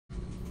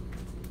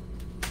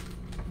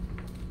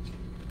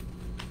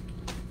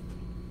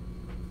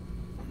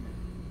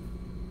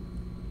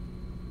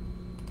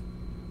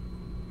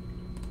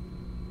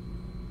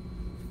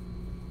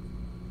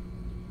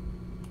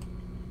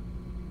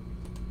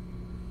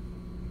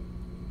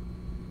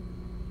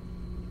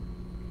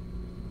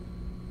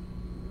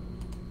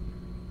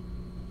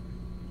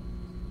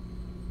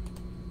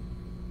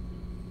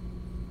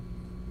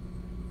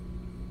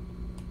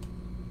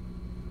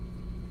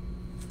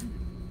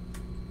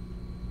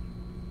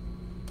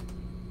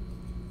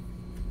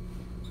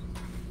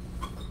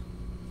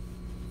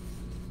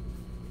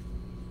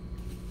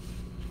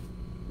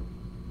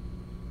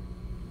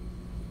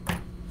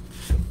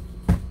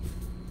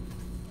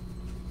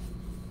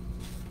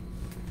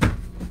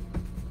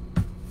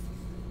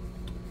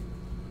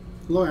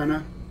Hello,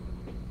 Anna.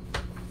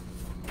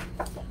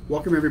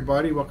 Welcome,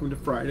 everybody. Welcome to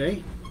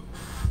Friday.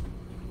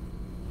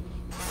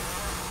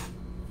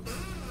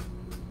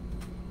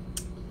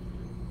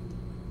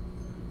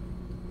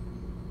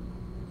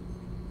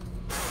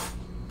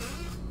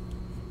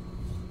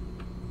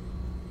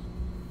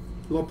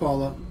 Hello,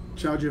 Paula.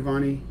 Ciao,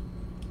 Giovanni.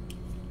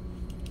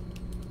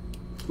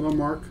 Hello,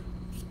 Mark.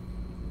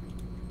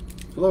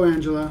 Hello,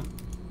 Angela.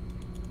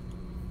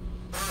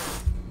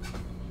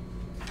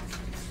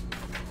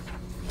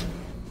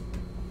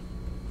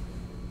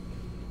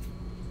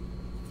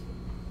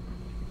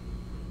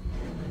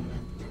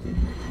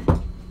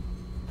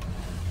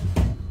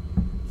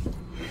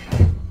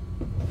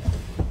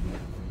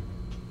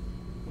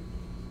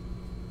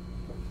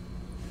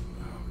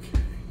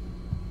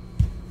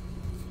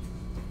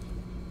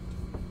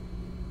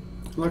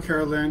 Hello,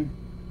 Carolyn.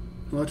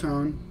 Hello,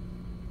 Tone.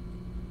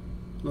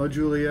 Hello,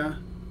 Julia.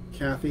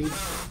 Kathy.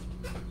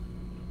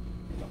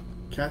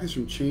 Kathy's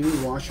from Cheney,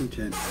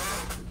 Washington.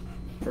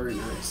 Very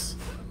nice.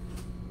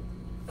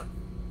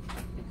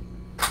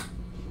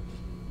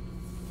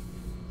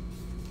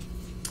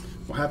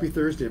 Well, happy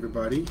Thursday,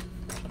 everybody.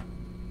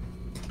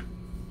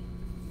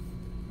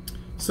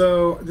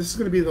 So this is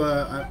going to be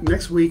the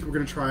next week. We're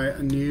going to try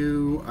a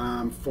new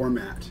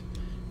format,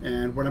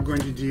 and what I'm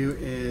going to do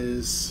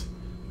is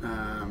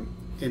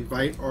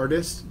invite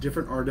artists,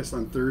 different artists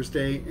on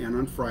Thursday and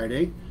on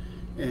Friday,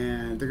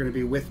 and they're going to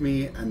be with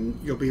me, and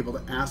you'll be able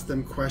to ask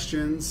them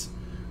questions.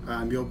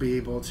 We'll be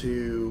able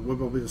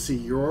to see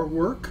your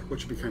work,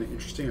 which will be kind of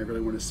interesting. I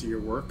really want to see your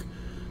work.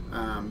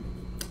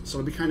 So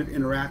it'll be kind of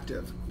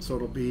interactive. So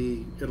it'll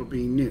be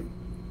new.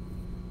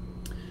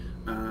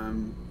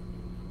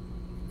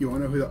 You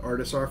won't know who the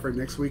artists are for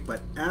next week,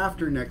 but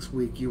after next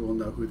week, you will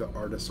know who the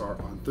artists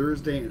are on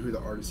Thursday and who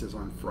the artist is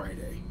on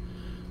Friday.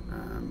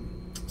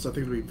 So I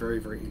think it'll be very,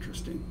 very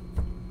interesting.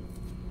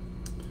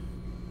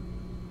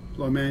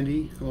 Hello,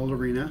 Mandy. Hello,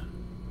 Lorena.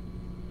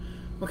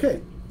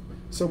 Okay,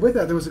 so with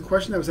that, there was a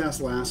question that was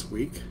asked last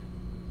week.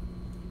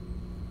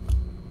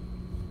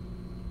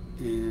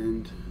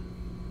 And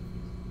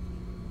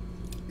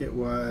it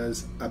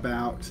was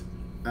about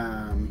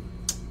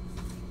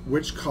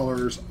which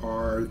colors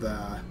are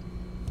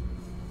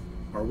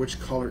which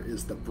color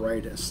is the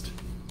brightest.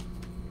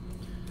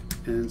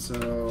 And so,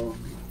 let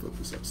me flip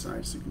this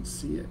upside so you can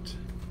see it.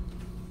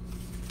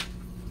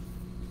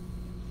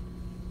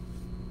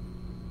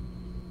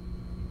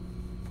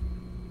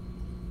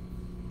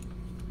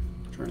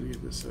 Trying to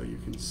get this so you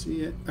can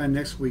see it.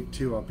 Next week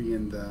too, I'll be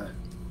in the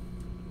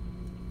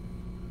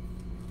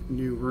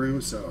new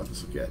room, so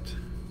this will get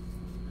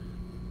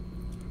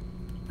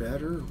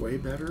better, way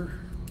better.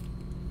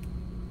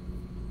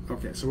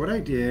 Okay, so what I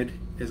did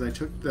is I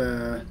took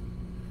the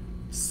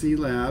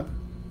C-Lab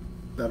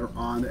that are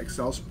on the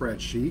Excel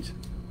spreadsheet,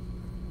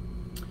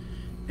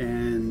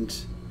 and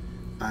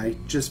I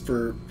just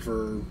for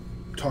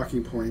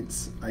talking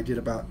points, I did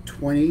about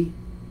 20.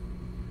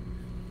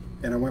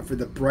 And I went for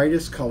the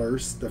brightest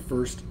colors, the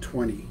first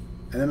 20.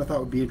 And then I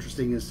thought would be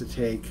interesting is to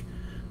take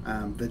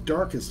the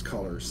darkest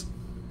colors.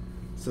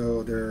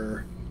 So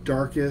they're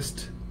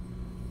darkest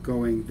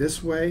going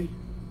this way,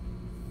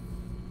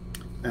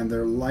 and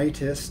they're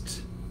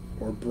lightest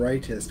or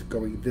brightest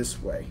going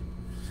this way.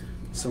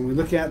 So when we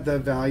look at the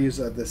values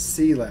of the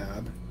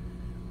C-Lab,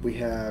 we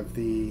have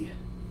the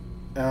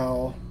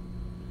L,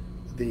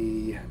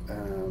 the, I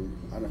don't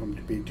know if I'm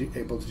going to be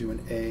able to do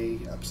an A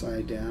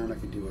upside down. I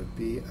can do a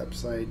B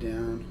upside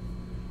down.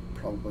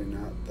 Probably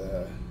not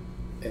the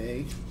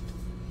A.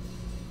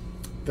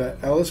 The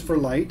L is for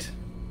light,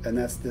 and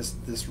that's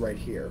this right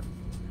here.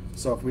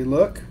 So if we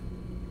look,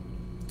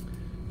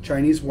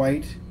 Chinese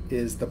white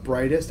is the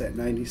brightest at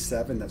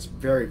 97. That's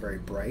very, very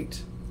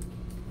bright.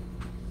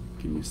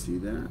 Can you see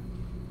that?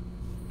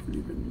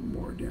 Even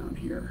more down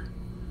here.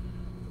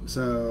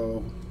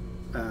 So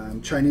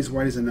Chinese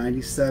white is a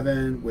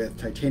 97, with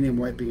titanium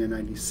white being a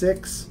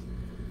 96.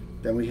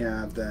 Then we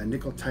have the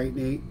nickel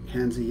titanate,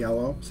 Hansa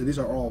yellow. So these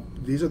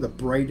are the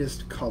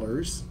brightest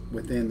colors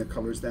within the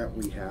colors that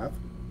we have.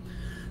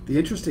 The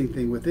interesting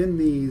thing within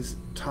these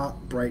top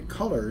bright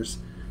colors,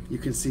 you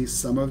can see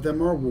some of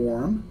them are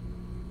warm,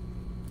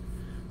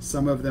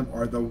 some of them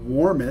are the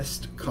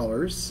warmest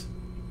colors,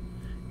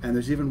 and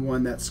there's even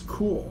one that's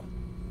cool.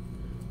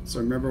 So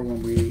remember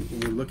when we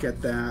look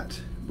at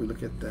that,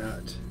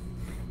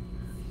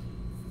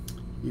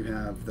 you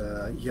have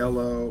the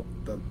yellow,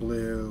 the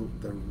blue,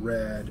 the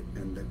red,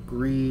 and the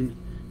green,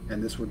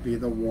 and this would be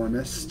the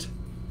warmest,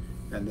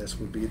 and this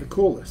would be the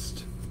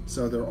coolest.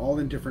 So they're all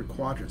in different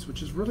quadrants,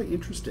 which is really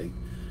interesting.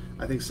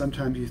 I think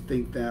sometimes you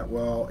think that,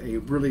 well, a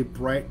really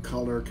bright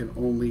color can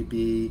only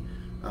be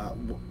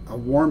a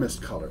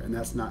warmest color, and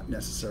that's not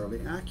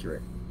necessarily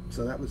accurate.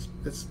 So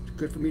that's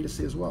good for me to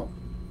see as well.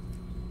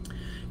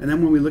 And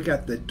then when we look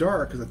at the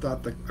dark, because I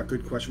thought a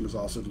good question was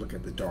also to look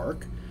at the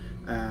dark.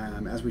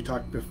 As we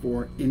talked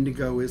before,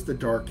 indigo is the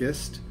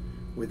darkest,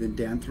 within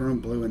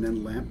Danthrone blue, and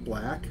then lamp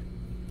black.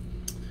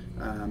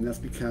 That's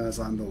because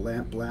on the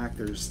lamp black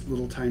there's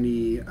little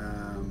tiny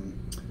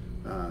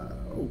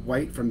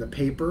white from the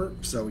paper,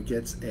 so it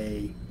gets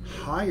a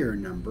higher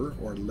number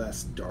or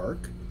less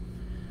dark,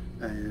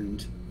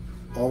 and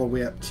all the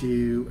way up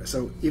to,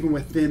 so even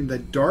within the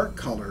dark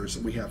colors,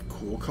 we have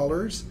cool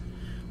colors.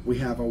 We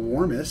have a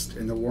warmest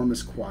in the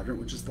warmest quadrant,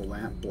 which is the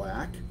lamp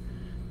black.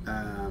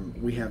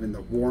 We have in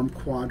the warm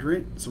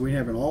quadrant, so we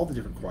have in all the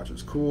different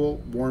quadrants: cool,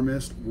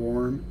 warmest,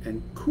 warm,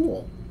 and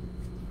cool.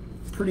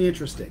 Pretty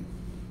interesting.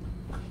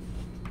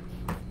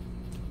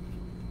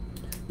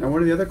 Now,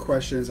 one of the other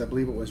questions, I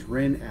believe it was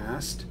Rin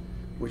asked,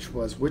 which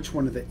was which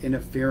one of the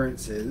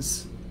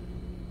interference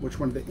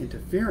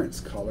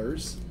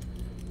colors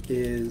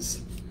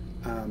is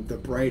the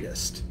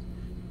brightest,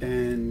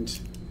 and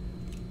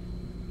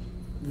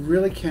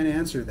really can't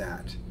answer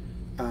that.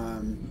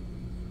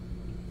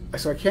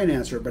 So I can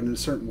answer it, but in a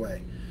certain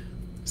way.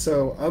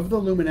 So of the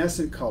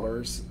luminescent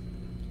colors,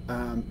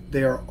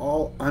 they are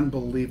all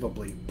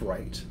unbelievably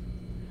bright.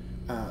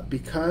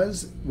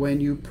 Because when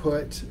you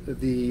put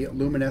the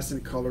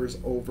luminescent colors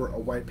over a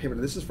white paper,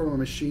 now this is from a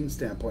machine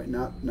standpoint,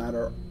 not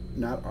our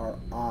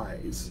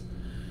eyes.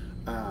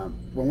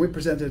 When we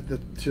present it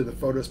to the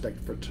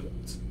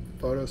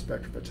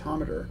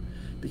photospectrophotometer,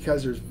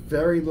 because there's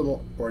very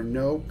little or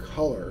no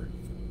color,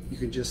 you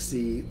can just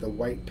see the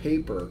white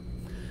paper.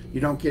 You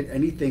don't get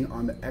anything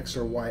on the X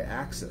or Y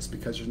axis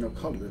because there's no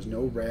color. There's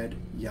no red,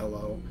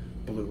 yellow,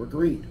 blue, or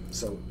green.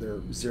 So they're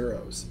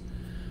zeros.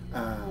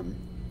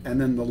 And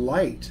then the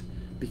light,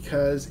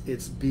 because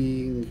it's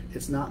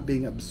not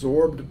being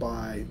absorbed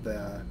by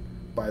the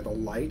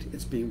light,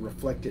 it's being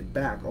reflected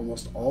back,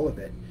 almost all of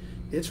it.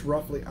 It's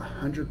roughly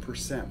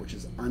 100%, which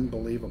is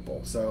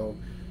unbelievable. So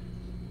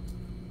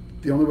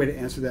the only way to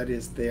answer that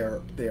is they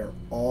are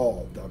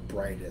all the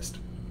brightest.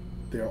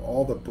 They are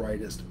all the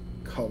brightest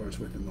colors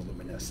within the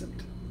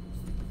luminescent.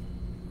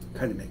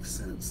 Kind of makes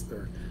sense.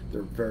 They're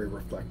very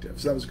reflective.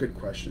 So that was a good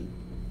question.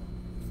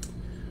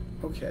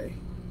 Okay,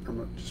 I'm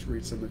going to just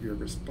read some of your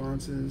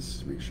responses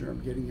to make sure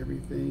I'm getting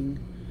everything.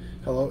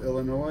 Hello,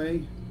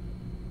 Illinois.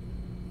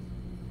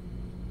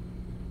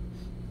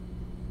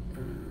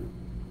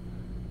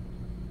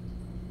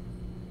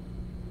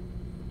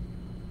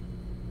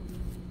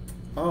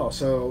 Oh,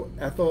 so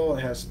Ethel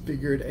has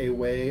figured a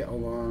way,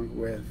 along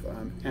with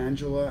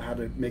Angela, how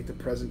to make the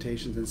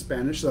presentations in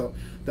Spanish. So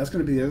that's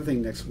going to be the other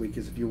thing next week,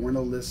 is if you want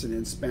to listen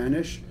in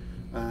Spanish,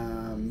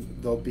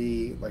 there'll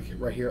be, like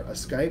right here, a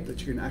Skype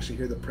that you can actually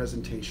hear the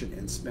presentation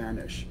in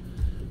Spanish.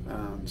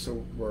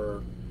 So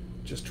we're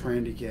just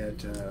trying to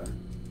get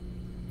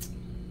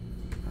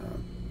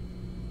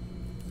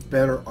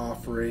better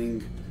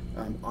offering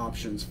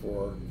options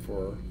for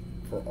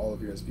all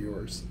of you as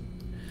viewers.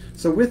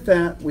 So with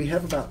that, we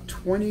have about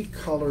 20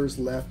 colors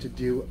left to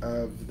do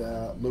of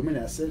the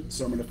luminescent.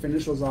 So I'm going to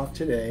finish those off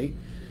today.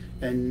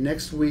 And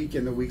next week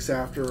and the weeks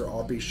after,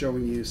 I'll be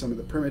showing you some of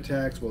the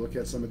Permatex. We'll look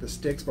at some of the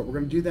sticks, but we're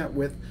going to do that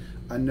with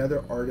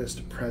another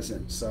artist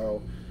present.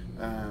 So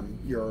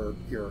your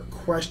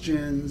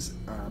questions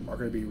are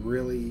going to be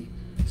really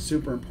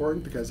super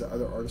important, because the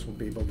other artists will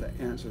be able to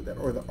answer that,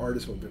 or the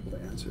artist will be able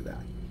to answer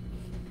that.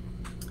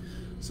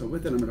 So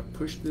with that, I'm going to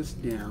push this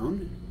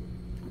down.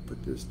 I'll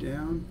put this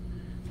down.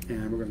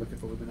 And we're going to look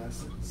at the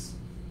luminescence.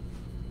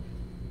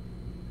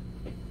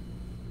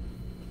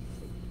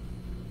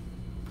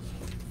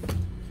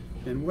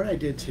 And what I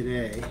did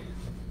today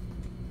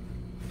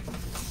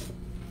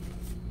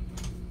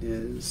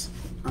is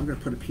I'm going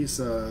to put a piece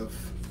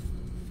of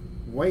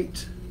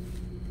white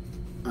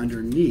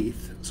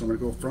underneath. So I'm going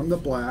to go from the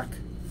black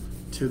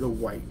to the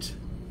white.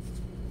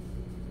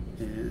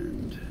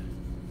 And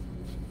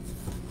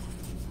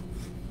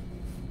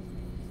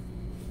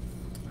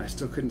I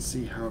still couldn't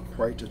see how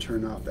quite to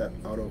turn off that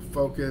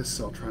autofocus,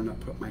 so I'll try not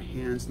to put my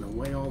hands in the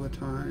way all the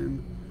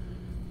time.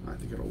 I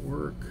think it'll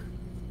work.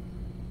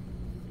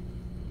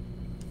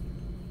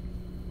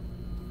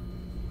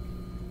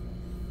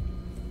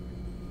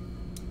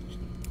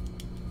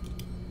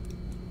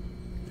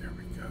 There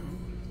we go.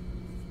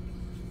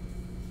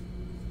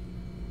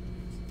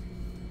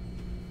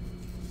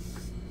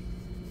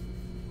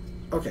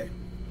 Okay.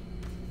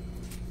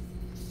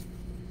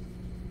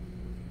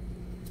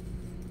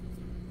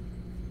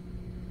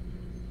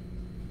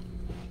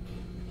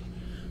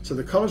 So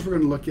the colors we're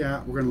going to look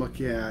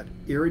at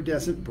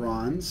iridescent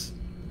bronze,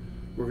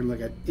 we're going to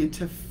look at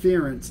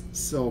interference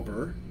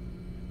silver,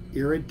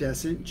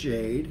 iridescent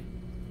jade,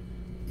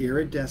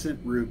 iridescent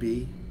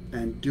ruby,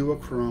 and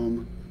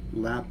duochrome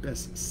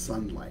lapis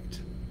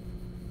sunlight.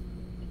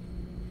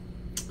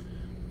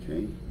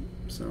 Okay,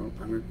 so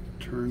I'm going to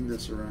turn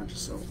this around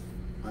just so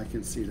I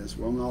can see this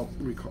well, and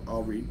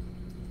I'll name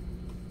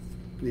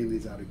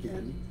these out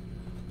again.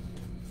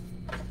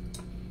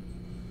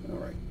 All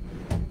right.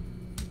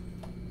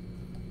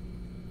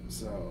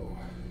 So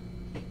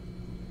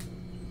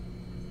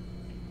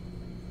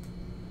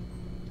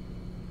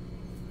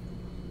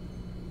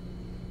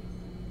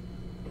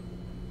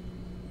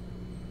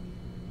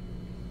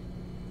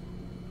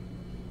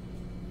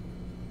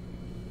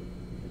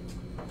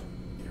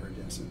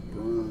iridescent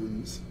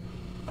bronze,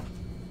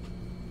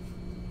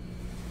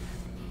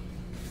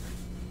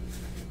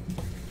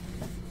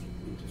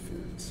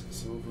 interference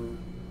silver.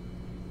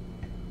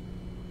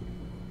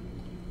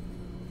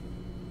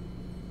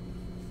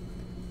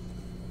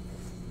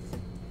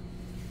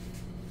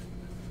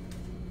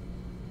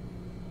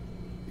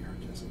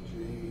 Iridescent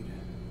jade.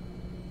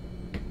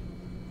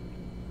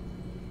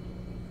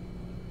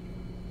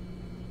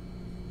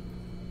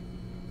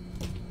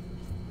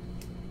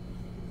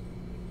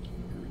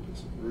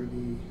 Iridescent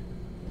ruby.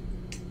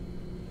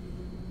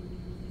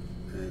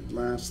 And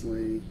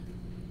lastly,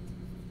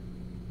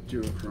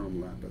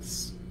 duochrome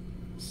lapis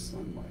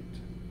sunlight.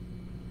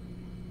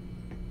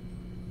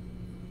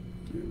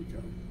 There we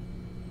go.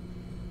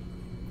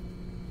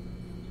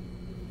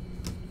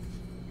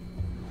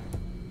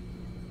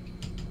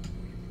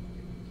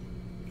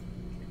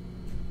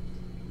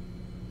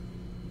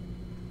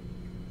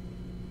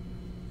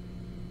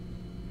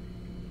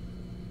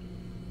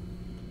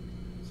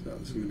 So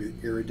this is going to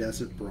be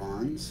iridescent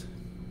bronze,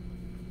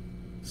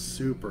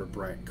 super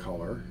bright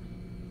color.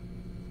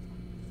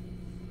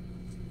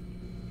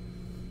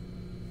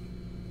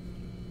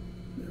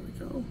 There we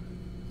go.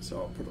 So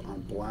I'll put it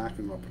on black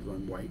and I'll put it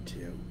on white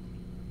too.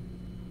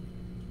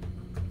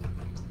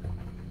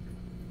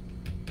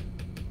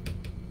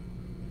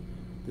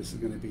 This is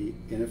going to be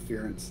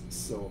interference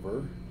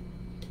silver.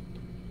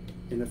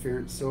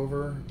 Interference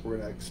silver, we're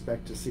going to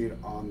expect to see it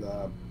on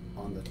the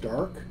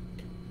dark.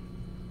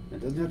 It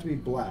doesn't have to be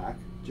black,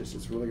 just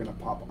it's really going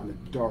to pop on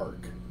the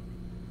dark.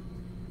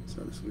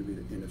 So this is going to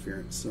be the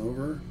interference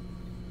silver.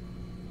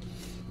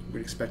 We'd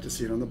expect to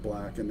see it on the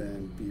black and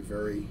then be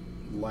very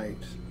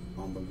light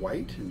on the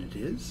white, and it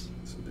is.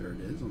 So there it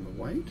is on the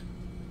white.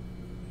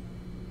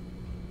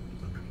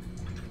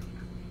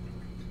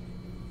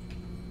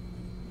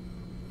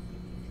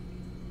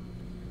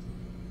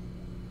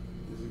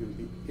 This is going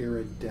to be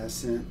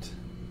iridescent.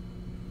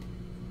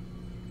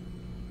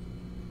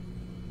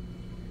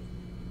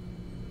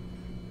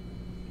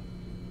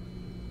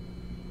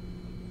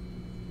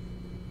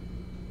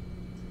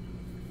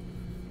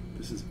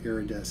 This is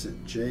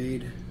iridescent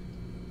jade. There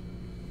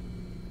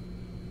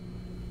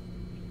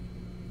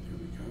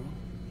we go.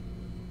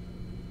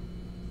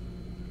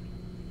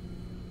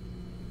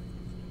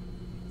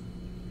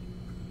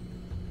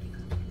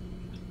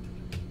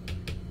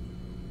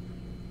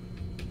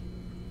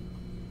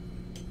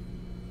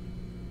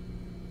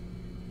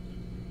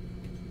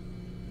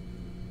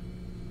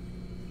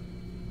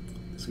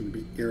 This is going to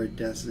be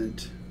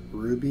iridescent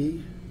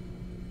ruby.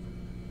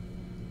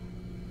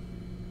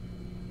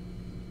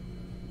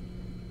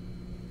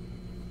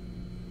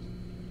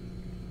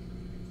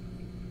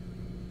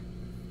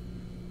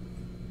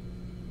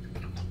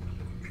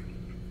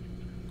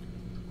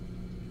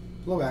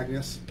 Hello,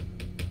 Agnes.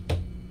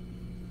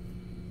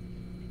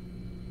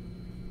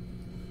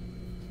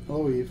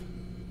 Hello, Eve.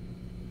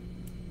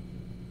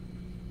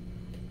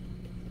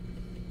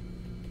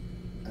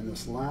 And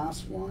this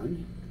last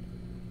one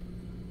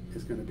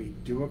is going to be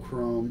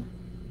duochrome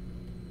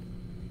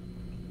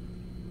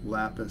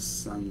lapis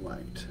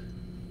sunlight.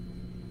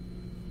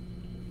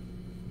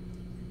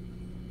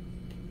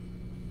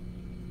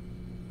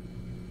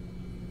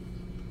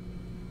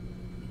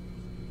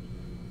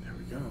 There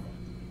we go.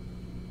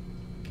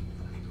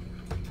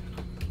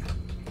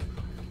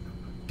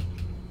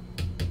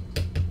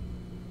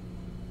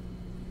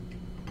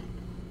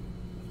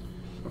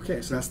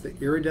 Okay, so that's the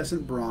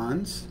iridescent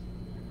bronze.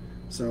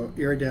 So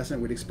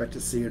iridescent, we'd expect to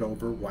see it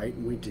over white,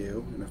 and we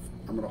do. And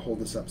I'm going to hold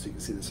this up so you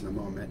can see this in a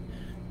moment.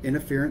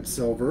 Interference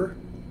silver.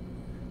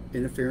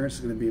 Interference is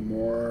going to be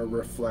more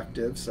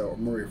reflective, so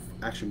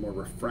actually more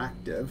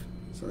refractive.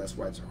 So that's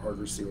why it's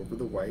harder to see over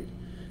the white.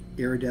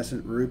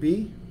 Iridescent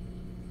ruby,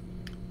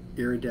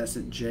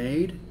 iridescent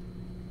jade,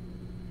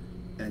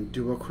 and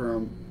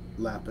duochrome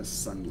lapis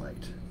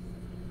sunlight.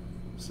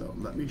 So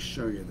let me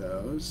show you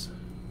those.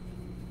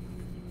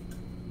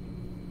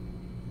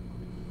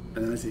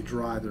 And then as they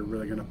dry, they're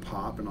really going to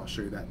pop, and I'll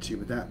show you that too.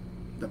 But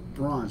the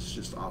bronze is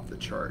just off the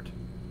chart.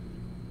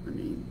 I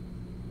mean,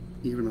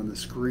 even on the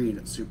screen,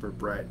 it's super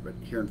bright, but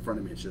here in front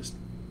of me, it's just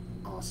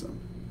awesome.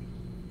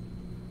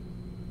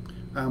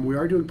 We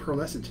are doing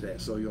pearlescent today,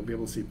 so you'll be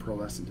able to see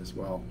pearlescent as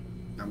well.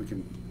 And we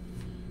can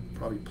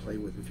probably play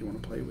with it if you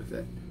want to play with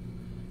it.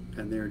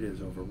 And there it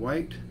is over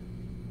white.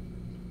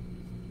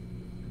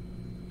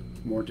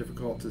 More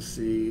difficult to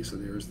see, so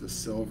there's the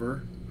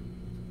silver.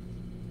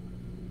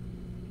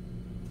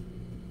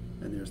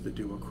 And there's the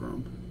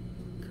duochrome.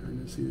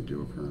 Kind of see the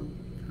duochrome?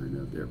 Kind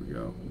of, there we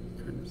go.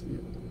 Kind of see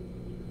it.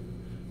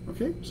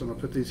 Okay, so I'm gonna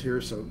put these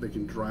here so they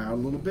can dry out a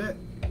little bit.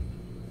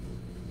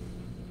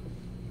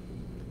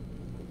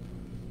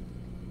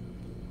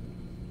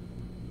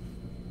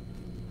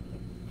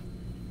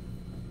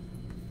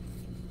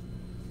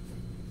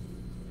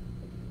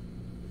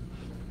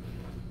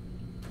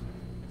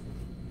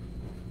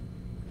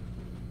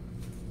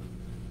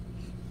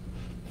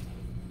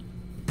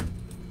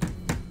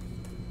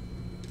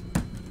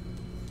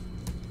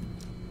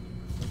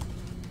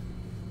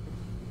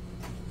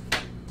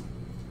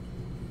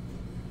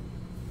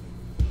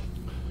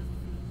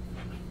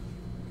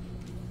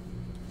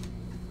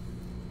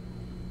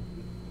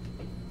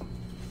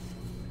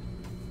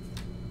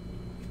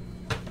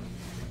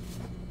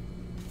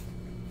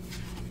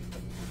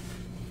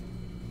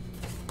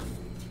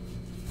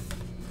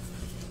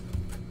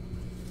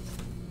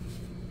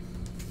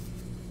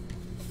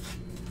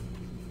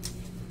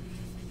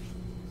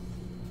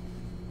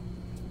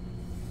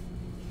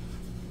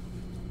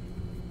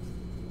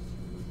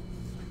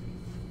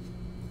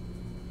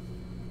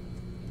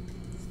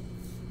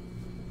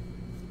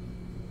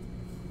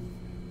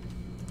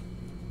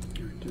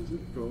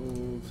 Iridescent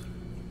gold,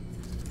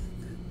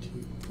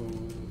 antique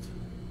gold,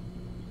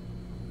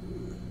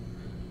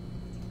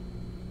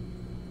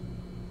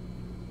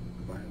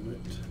 violet,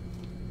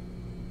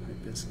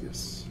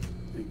 hibiscus,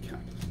 and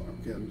cactus flower.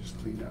 Okay, let me just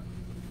clean up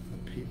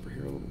the paper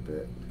here a little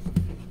bit.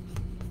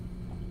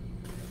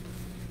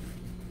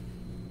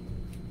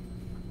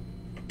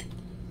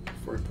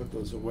 Before I put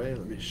those away,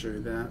 let me show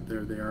you that.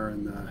 There they are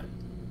in the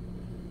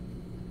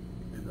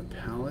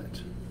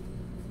palette.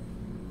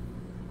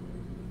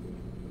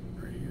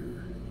 Right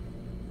here.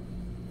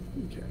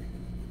 Okay.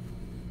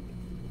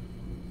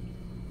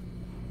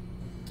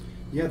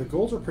 Yeah, the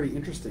golds are pretty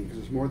interesting because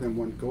there's more than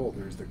one gold.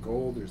 There's the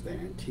gold, there's the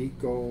antique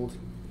gold.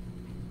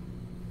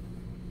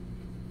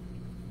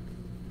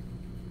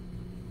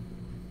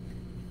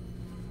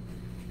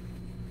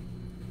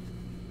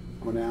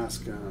 I'm going to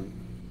ask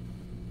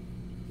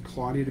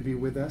Claudia to be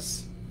with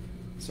us.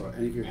 So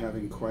any of you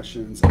having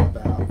questions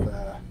about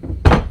the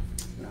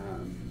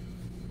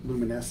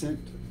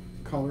luminescent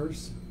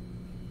colors,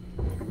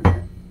 I'm going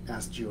to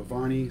ask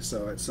Giovanni.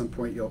 So at some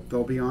point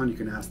they'll be on. You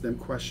can ask them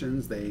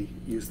questions. They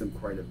use them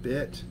quite a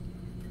bit.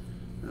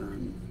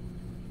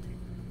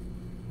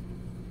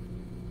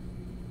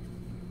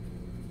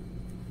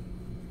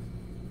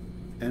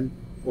 And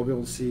we'll be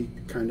able to see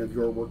kind of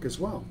your work as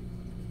well.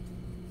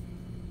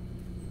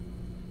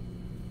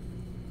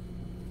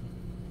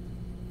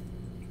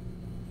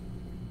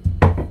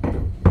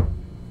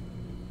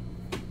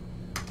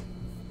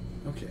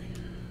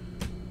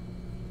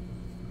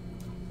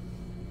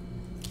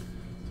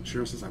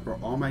 Cheryl says, I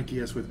brought all my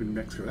ideas with me to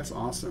Mexico. That's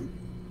awesome.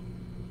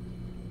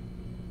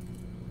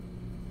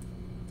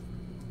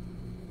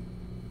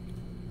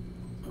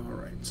 All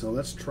right, so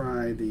let's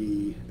try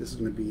this is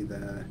going to be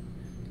the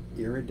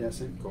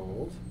iridescent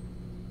gold.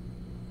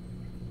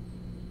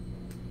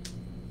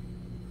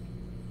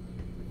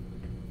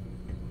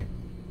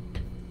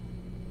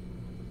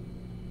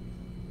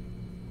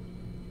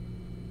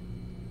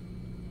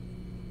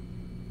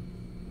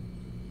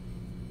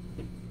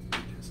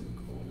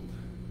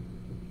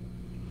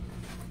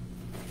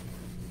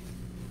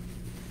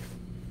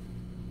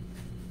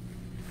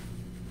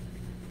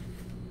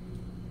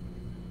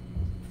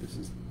 This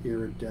is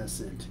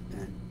iridescent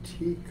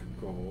antique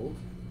gold.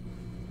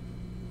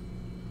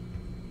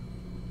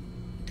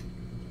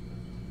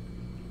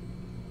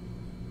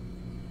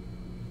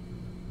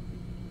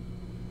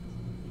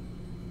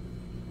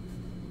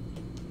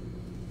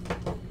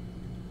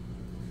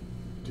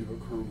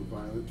 Duochrome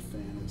violet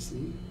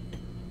fantasy.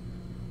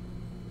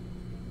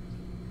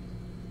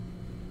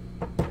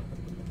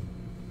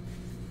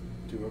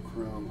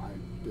 Duochrome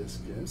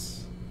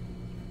hibiscus.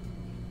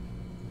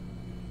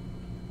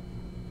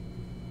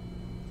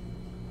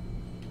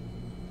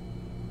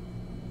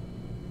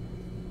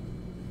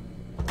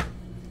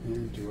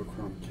 And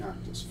duochrome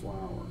cactus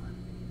flower.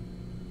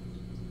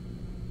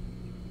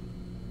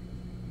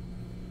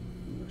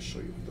 I'm going to show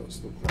you what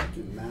those look like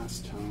in mass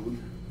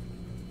tone.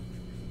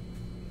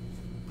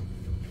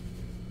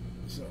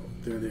 So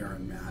there they are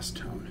in mass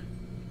tone.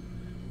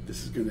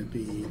 This is going to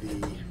be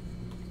the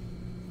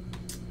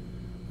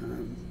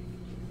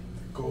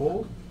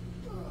gold.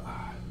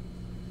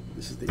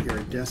 This is the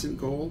iridescent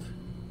gold.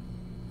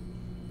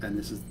 And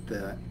this is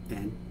the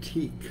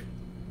antique,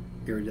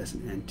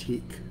 iridescent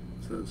antique.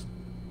 So there's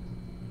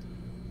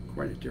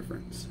quite a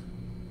difference.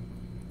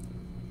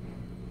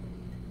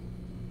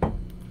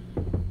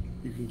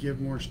 You can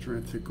give more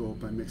strength to gold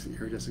by mixing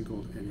iridescent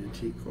gold and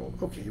antique gold.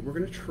 Okay, we're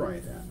going to try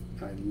that.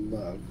 I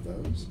love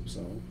those.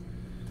 So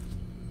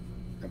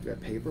I've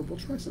got paper. We'll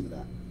try some of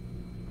that.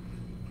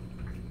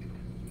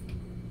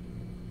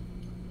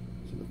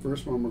 So the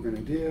first one we're going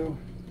to do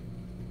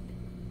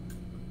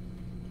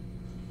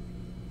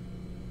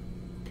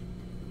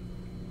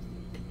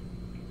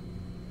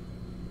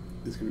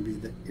is going to be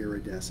the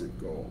iridescent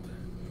gold.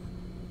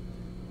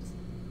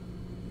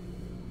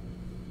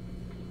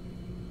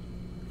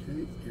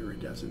 Okay,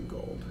 iridescent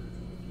gold.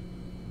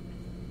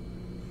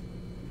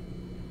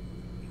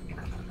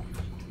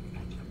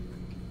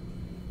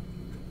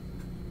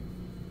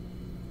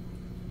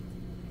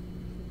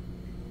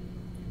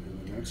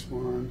 And the next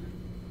one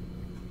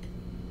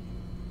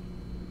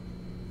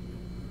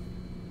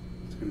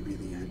is going to be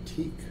the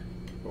antique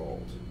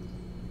gold.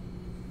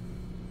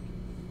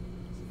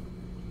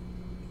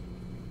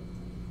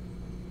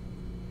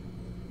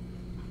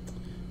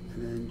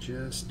 And then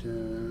just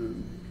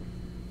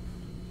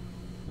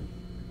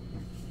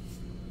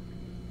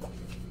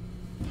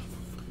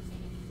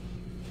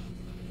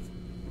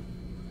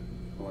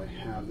well, I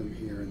have them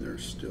here and they're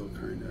still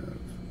kind of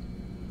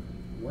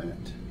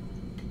wet.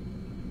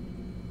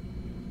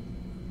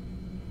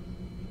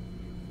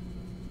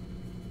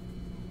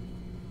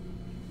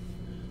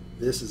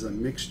 This is a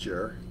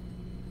mixture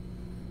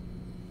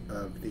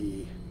of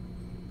the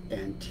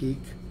antique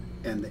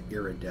and the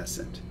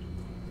iridescent.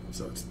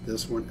 So it's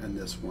this one and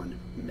this one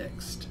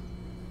mixed.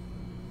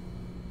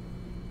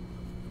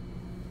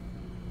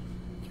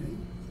 Okay,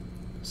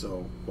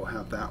 so we'll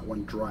have that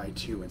one dry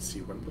too and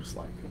see what it looks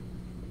like.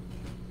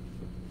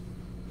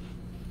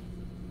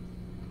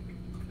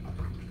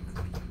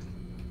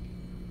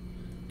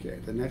 Okay,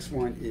 the next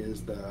one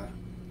is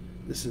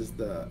this is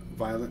the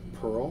Violet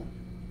Pearl.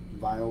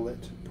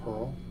 Violet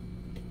Pearl.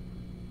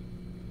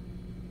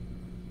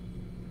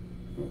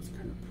 Oh, it's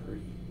kind of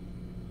pretty.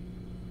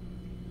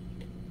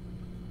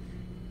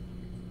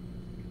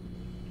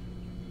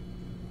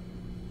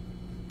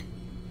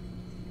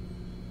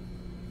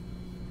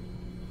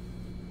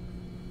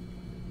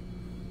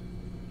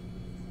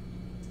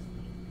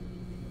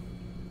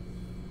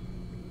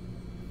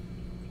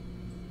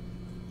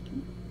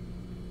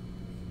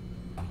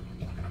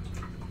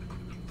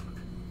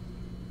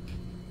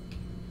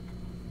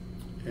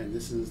 And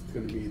this is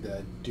going to be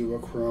the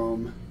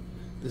duochrome.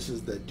 This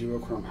is the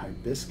duochrome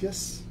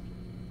hibiscus.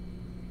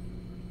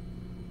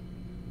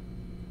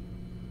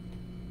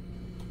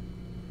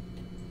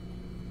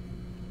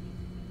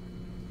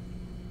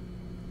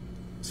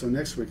 So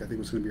next week, I think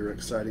what's going to be really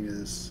exciting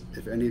is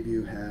if any of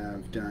you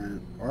have done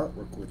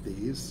artwork with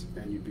these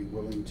and you'd be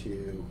willing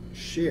to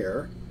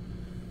share,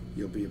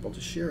 you'll be able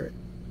to share it.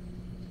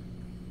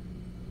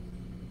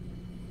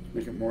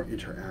 Make it more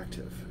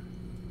interactive.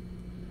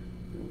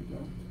 There we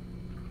go.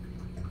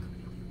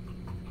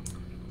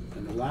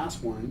 And the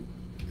last one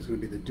is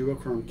going to be the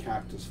duochrome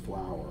cactus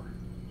flower.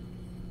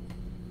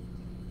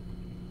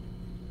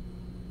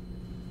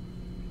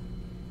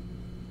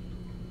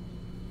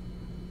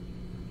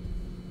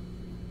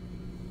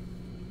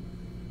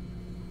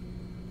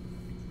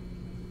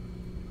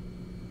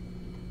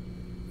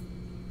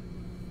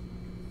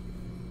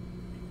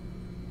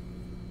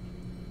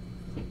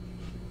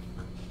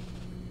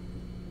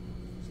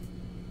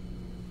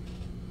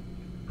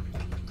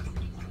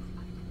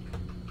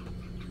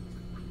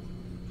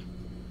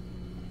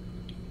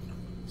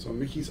 So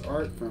Mickey's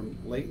art from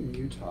Layton,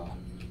 Utah.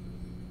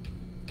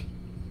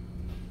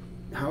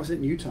 How is it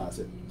in Utah?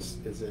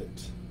 Is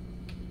it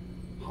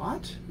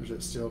hot, or is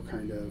it still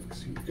kind of?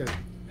 Because you got to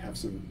have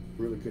some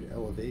really good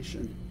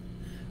elevation.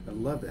 I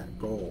love that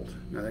gold.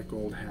 Now that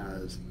gold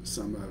has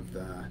some of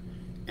the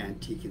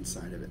antique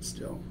inside of it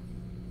still.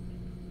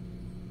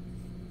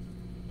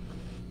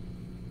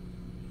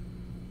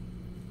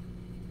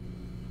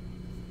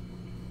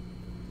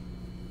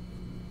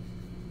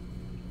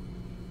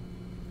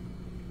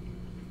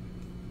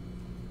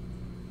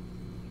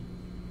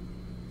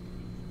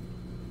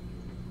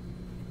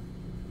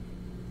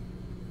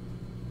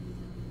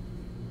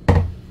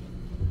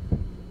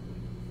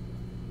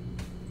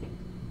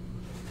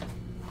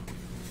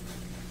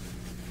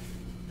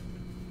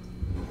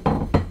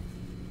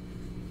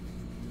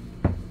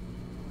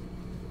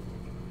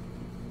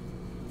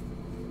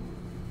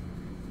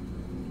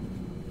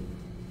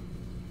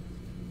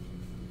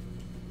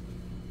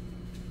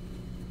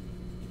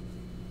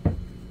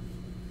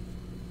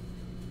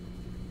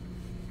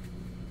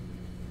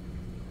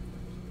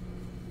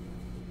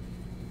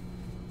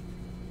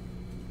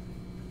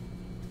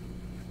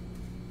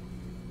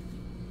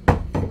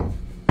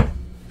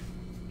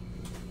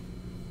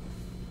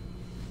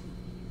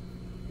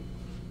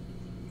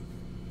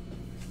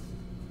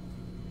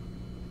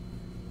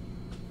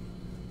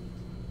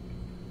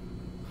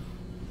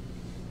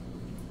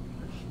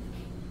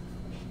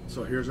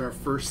 So here's our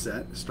first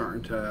set,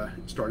 starting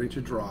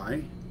to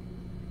dry.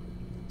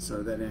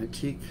 So that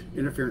antique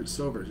interference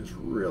silver is just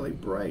really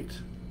bright.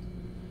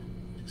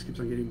 It just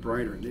keeps on getting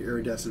brighter. The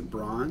iridescent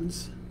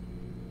bronze,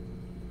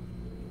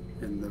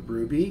 and the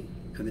ruby,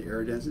 and the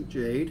iridescent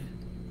jade,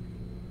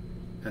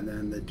 and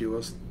then the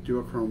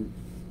duochrome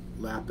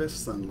lapis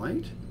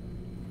sunlight.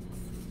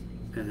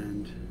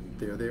 And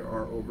there they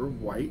are over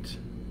white,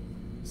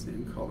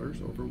 same colors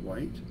over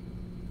white.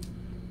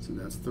 So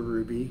that's the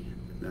ruby,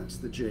 that's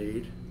the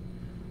jade,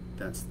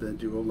 that's the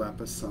duo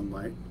lapis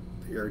sunlight,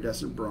 the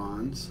iridescent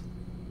bronze,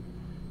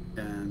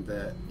 and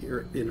the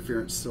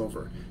interference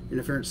silver.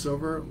 Interference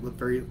silver look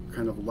very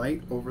kind of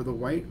light over the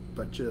white,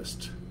 but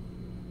just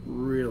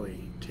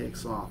really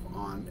takes off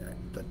on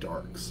the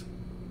darks.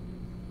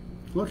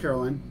 Hello,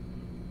 Caroline.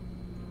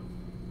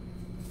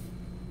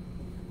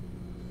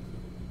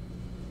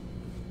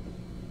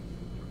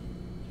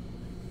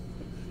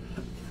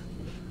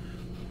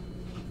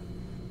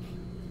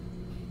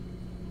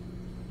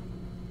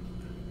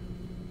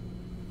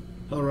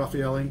 Hello,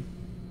 Raffaele.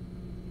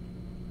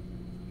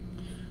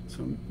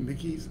 So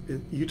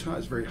Utah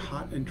is very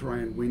hot and dry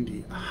and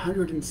windy.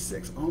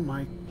 106. Oh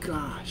my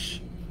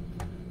gosh,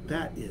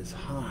 that is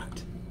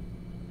hot.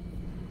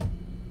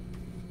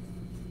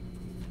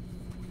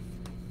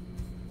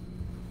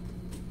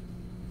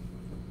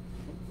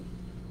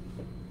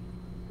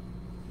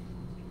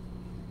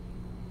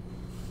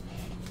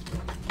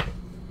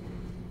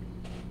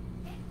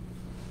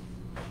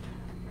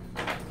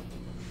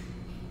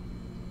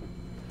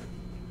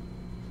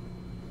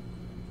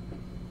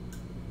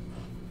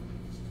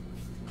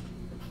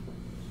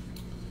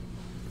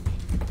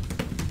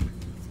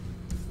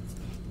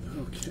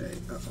 Okay,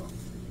 uh-oh.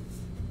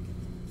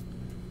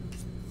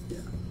 Yeah,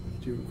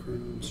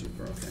 duochrome,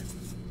 super, okay.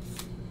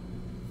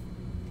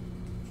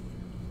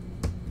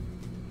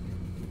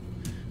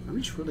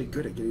 I'm just really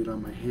good at getting it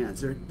on my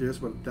hands.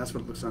 That's what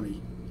it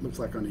looks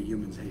like on a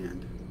human's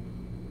hand.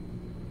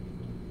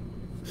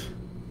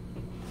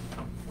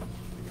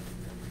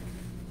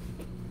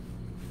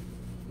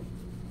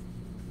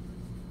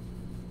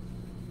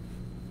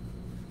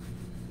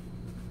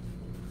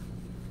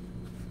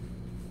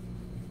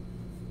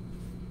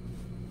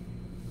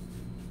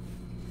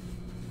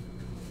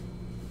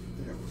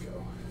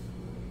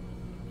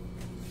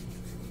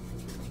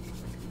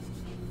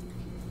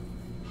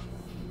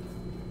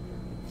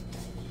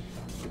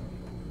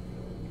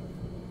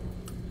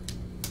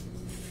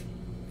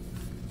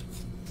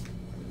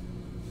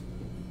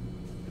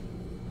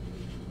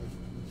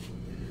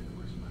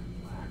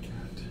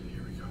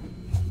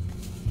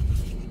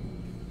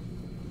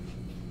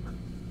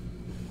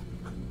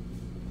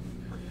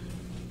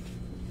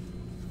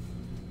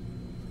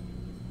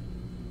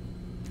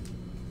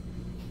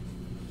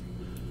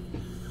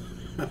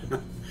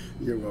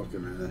 You're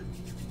welcome, Anna.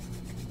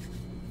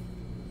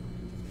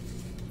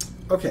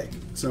 Okay,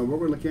 so what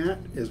we're looking at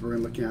is we're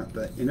going to look at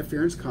the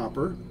interference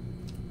copper.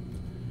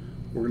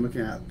 We're going to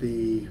look at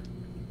the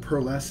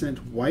pearlescent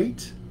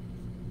white.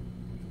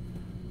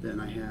 Then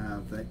I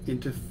have the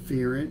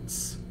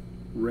interference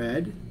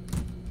red.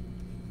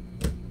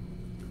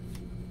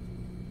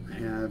 I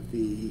have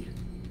the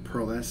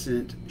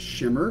pearlescent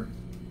shimmer.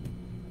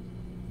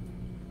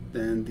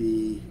 Then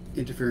the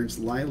interference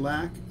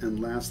lilac, and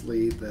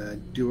lastly the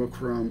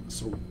duochrome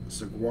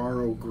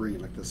saguaro green,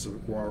 like the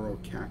saguaro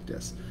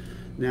cactus.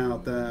 Now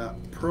the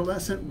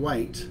pearlescent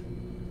white,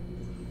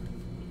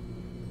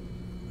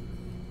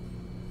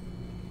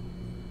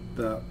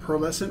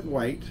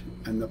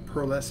 and the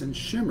pearlescent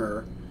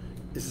shimmer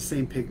is the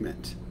same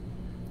pigment.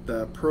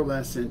 The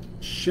pearlescent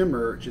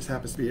shimmer just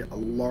happens to be a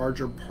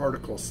larger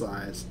particle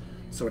size,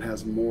 so it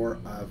has more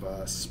of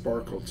a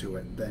sparkle to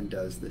it than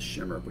does the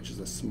shimmer, which is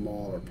a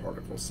smaller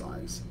particle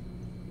size.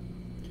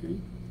 Okay.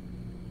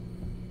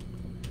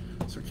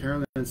 So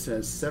Carolyn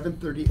says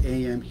 7:30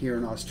 a.m. here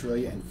in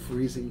Australia and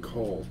freezing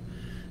cold.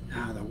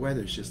 Ah, the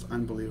weather's just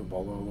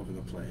unbelievable all over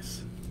the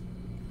place.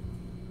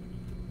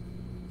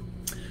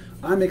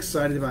 I'm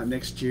excited about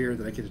next year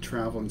that I get to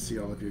travel and see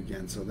all of you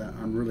again, so that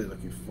I'm really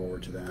looking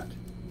forward to that.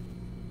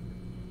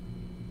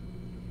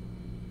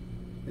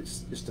 It's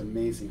just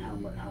amazing how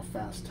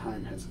fast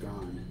time has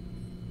gone.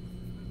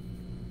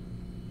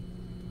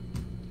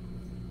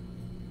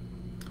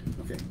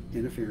 Okay,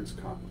 interference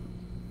copper.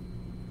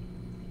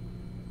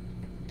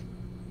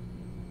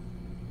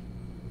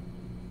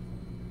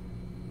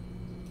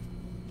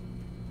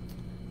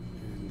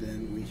 And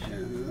then we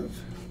have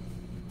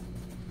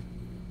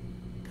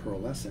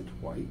pearlescent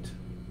white.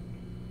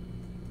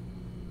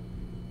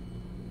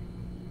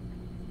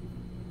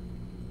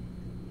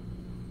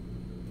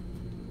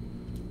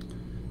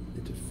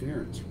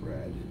 Interference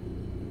red.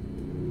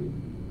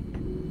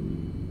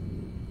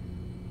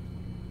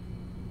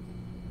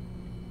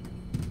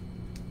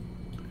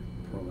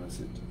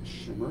 Pearlescent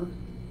shimmer.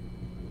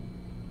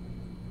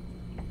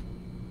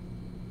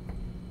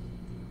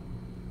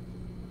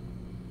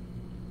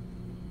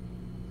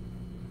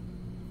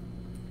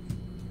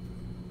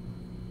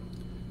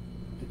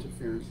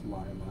 Interference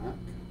lilac.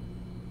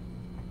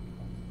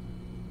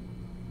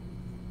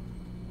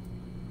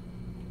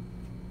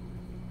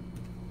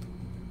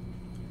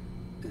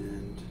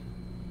 And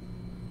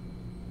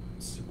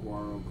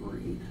saguaro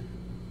green.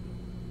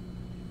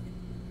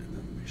 And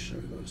then let me show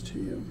those to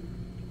you.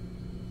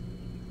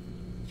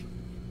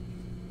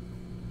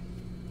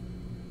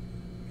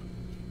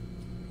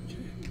 Okay.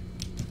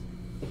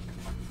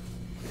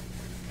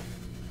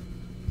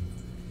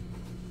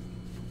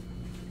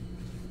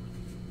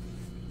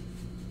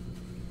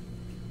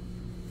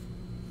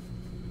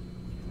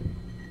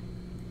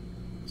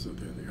 So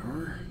there they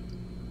are.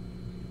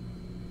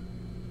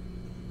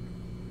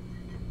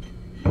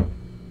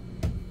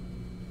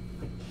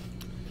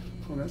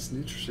 Oh, that's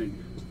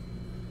interesting.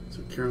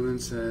 So Carolyn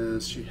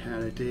says she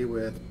had a day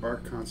with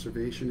art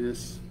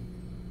conservationists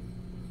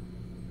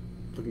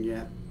looking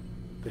at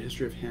the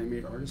history of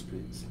handmade artist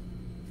paints.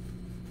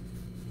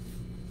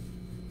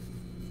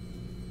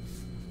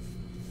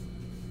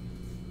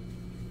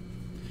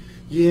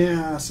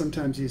 Yeah,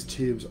 sometimes these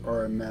tubes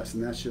are a mess,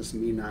 and that's just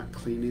me not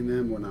cleaning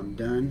them when I'm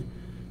done.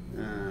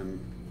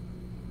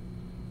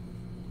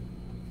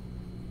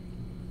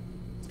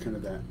 It's kind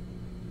of that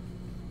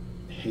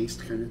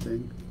haste kind of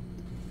thing.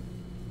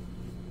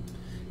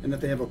 And if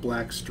they have a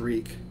black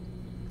streak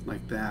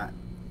like that,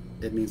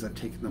 it means I've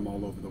taken them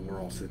all over the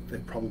world. So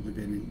they've probably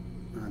been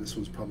in, this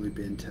one's probably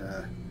been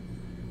to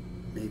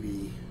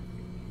maybe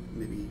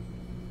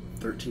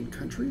 13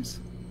 countries.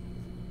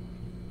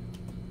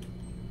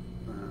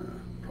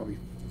 Probably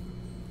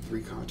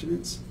 3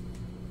 continents.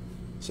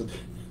 So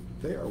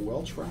they are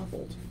well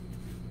traveled.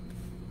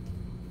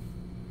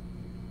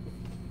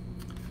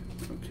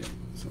 Okay,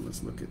 so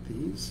let's look at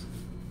these.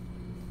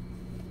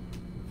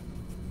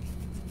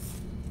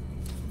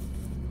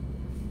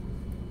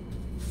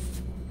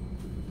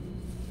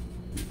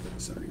 Put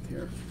this underneath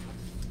here.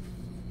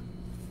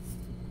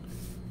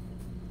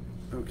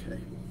 Okay,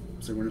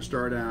 so we're going to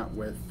start out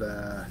with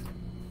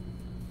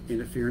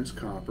interference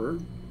copper.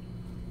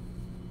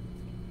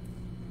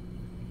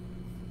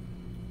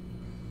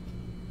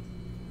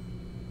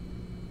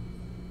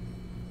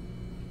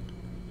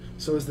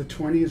 So is the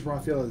 20s,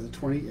 Raphael, is the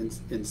 20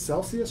 in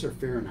Celsius or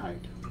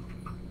Fahrenheit?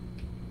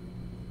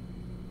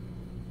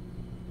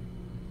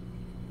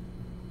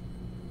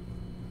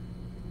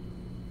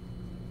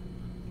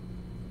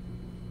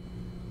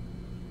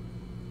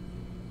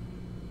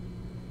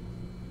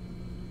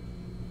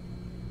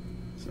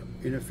 So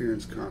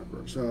interference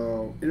copper.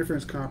 So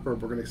interference copper,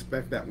 we're going to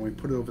expect that when we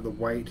put it over the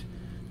white,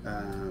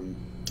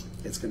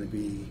 it's going to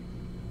be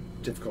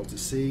difficult to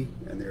see,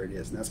 and there it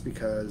is. And that's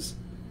because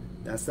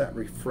that's that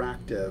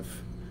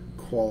refractive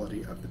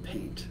quality of the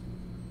paint.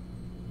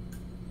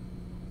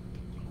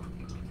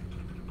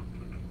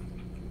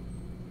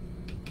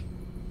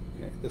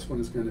 Okay, this one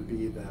is going to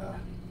be the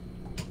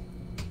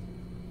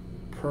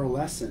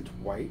pearlescent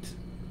white.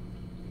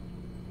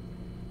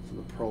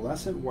 the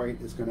pearlescent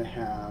white is going to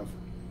have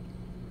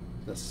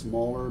the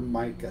smaller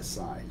mica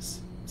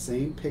size.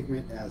 Same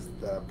pigment as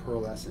the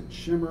pearlescent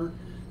shimmer,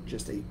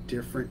 just a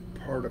different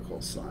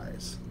particle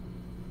size.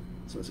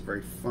 So it's a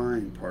very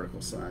fine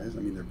particle size. I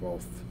mean, they're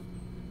both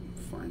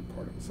fine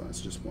particle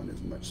size, just one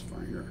is much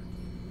finer.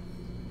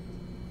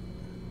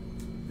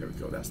 There we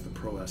go, that's the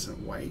pearlescent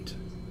white.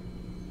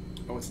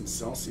 Oh, it's in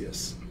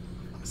Celsius.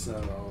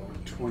 So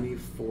 20,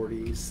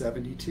 40,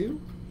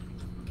 72.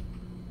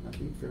 I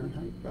think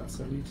Fahrenheit, about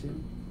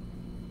 72.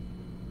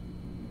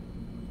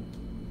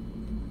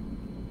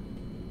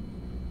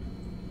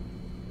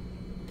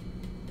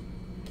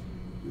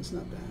 It's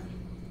not bad.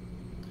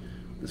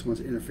 This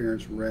one's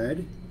interference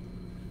red.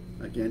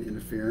 Again,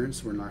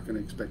 interference, we're not going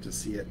to expect to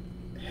see it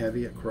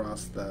heavy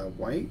across the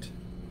white,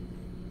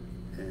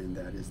 and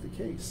that is the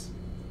case.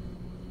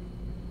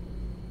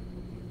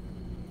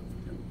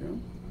 There we go.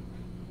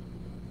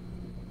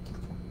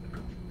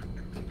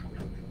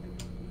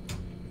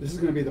 This is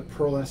going to be the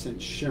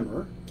pearlescent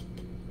shimmer.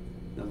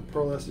 Now the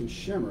pearlescent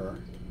shimmer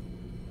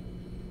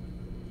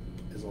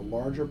is a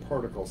larger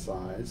particle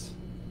size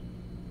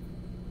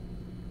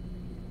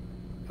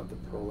of the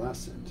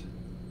pearlescent.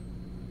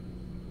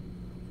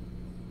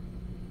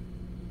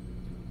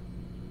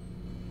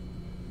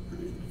 I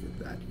mean, look at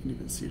that. You can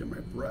even see it on my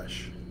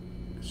brush.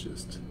 It's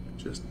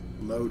just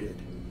loaded.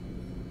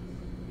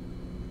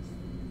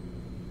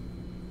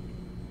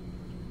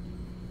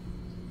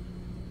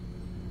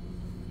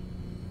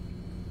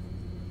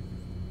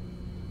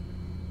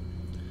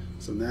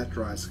 So when that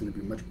dries, it's going to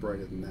be much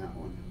brighter than that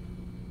one.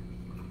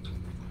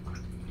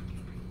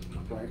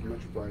 Bright,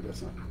 much brighter.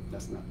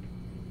 That's not.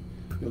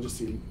 You'll just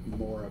see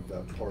more of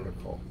the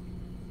particle.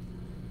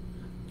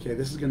 Okay,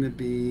 this is going to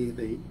be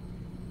the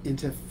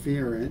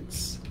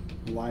interference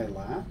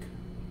lilac.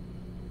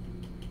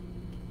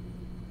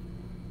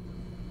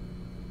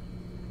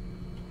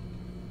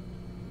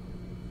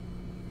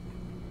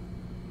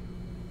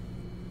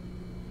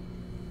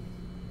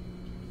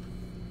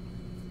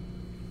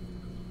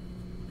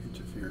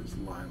 Interference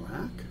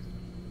lilac.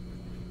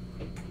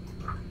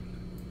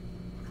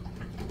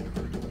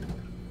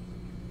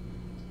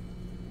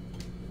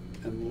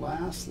 And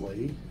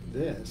lastly,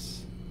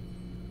 this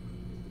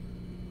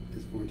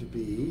is going to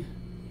be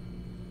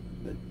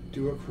the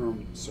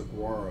duochrome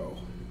saguaro.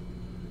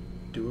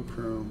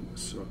 Duochrome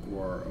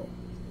saguaro.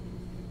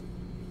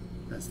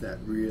 That's that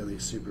really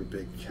super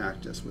big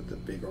cactus with the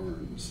big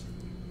arms.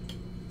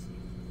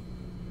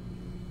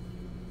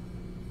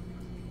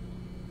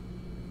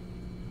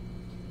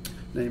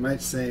 Now you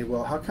might say,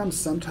 well, how come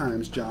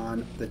sometimes,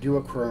 John, the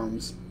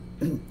duochromes,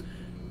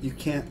 you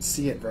can't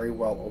see it very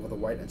well over the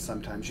white, and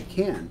sometimes you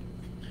can?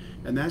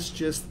 And that's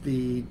just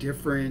the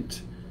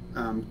different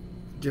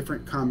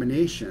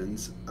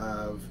combinations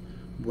of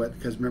what,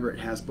 because remember, it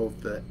has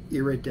both the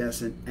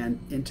iridescent and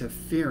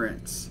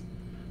interference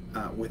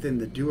within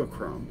the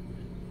duochrome.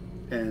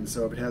 And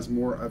so if it has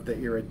more of the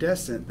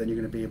iridescent, then you're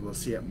going to be able to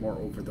see it more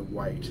over the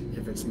white.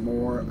 If it's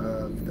more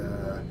of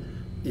the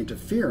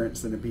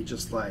interference, then it'd be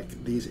just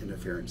like these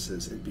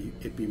interferences.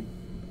 It'd be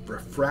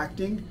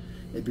refracting.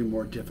 It'd be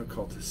more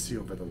difficult to see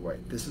over the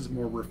white. This is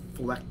more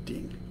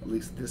reflecting, at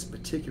least this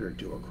particular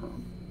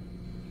duochrome.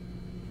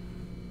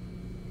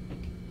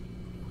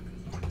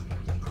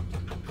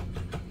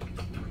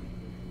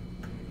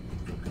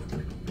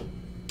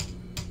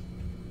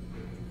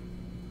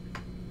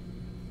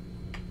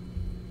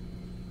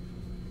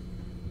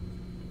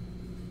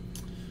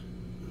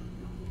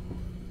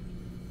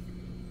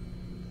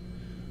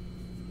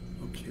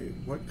 Okay,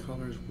 what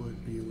colors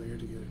would be layered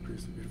together to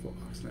produce the beautiful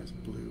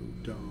oxidized blue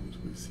domes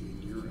we see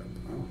in Europe?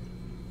 Oh,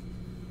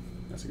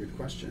 that's a good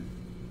question.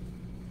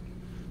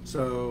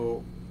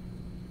 So,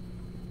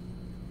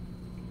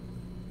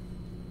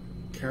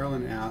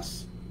 Carolyn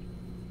asks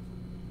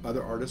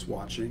other artists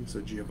watching,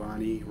 so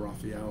Giovanni,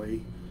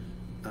 Raffaelli,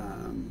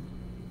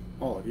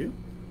 all of you,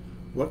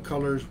 what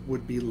colors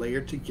would be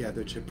layered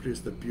together to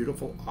produce the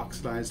beautiful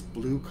oxidized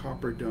blue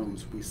copper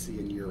domes we see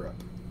in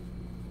Europe?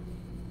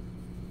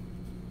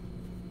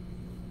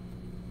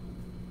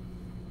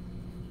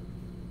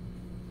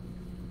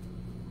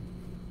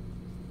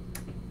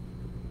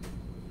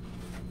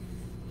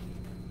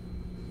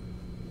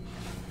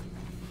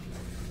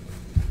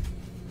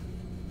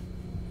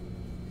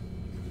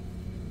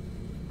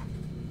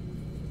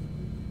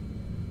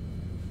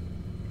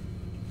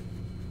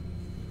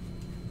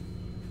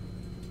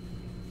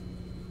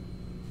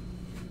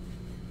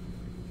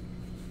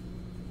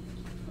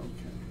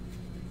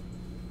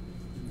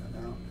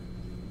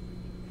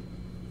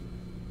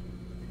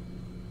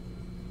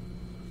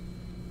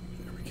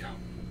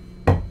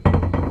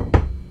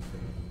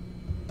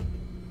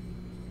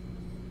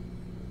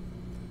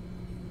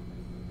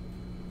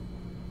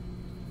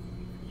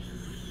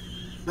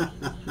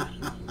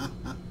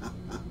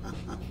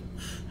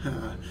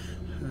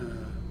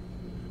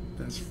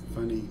 That's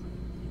funny.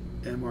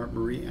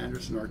 Marie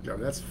Anderson Art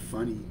Gallery. That's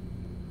funny.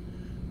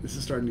 This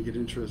is starting to get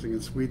interesting.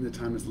 In Sweden, the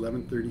time is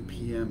 11:30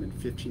 p.m. and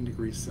 15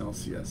 degrees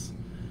Celsius.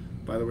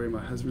 By the way,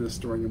 my husband is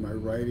snoring in my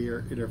right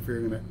ear,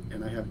 interfering,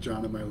 and I have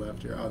John in my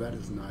left ear. Oh, that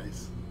is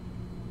nice.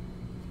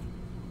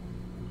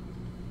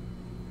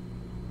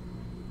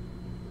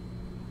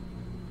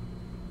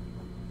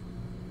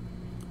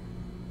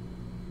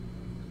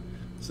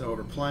 So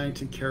replying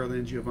to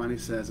Carolyn, Giovanni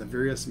says, a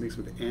various mix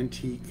with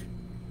antique,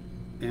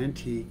 and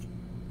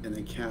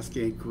then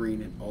Cascade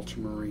Green and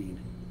Ultramarine.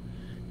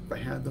 If I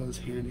had those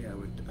handy, I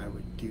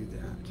would do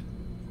that.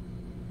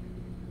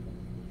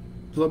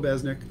 Hello,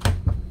 Besnick.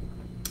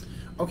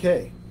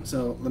 Okay,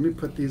 so let me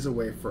put these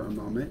away for a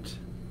moment,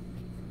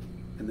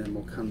 and then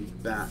we'll come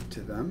back to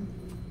them.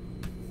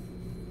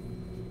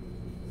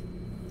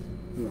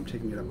 Ooh, I'm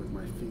taking it up with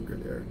my finger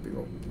there, big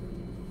old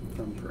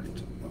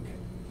thumbprint. Okay.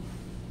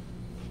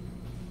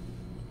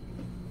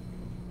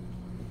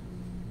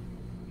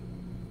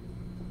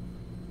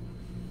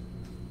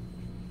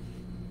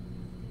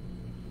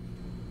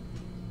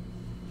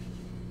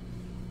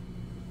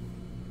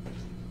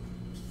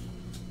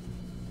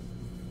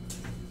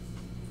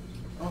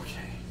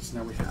 Okay, so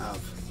now we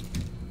have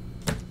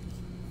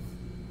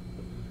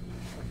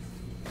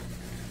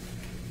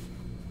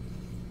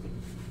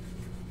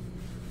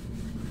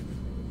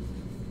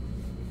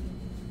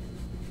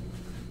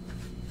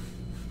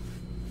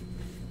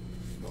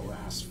the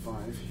last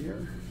 5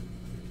 here.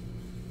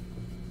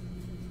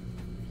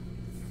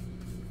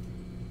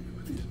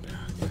 Put these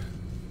back.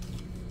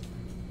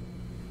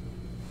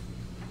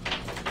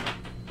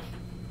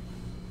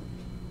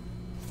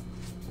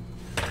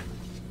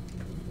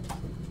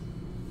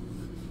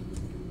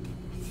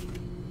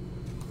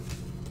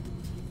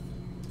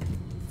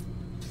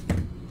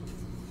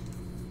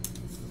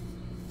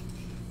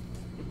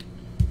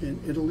 In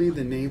Italy,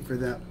 the name for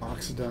that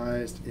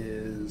oxidized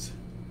is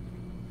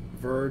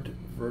Verdidum.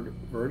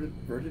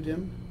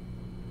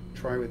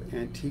 Try with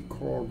antique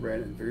coral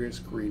red and various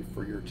green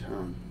for your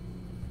tone.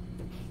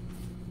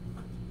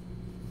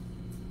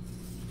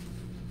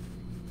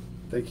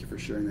 Thank you for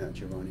sharing that,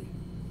 Giovanni.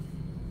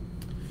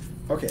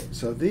 Okay,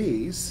 so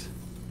these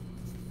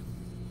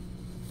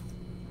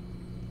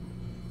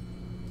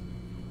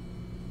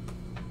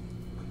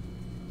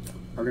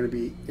are going to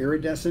be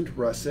iridescent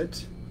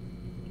russet,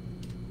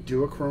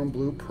 duochrome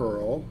blue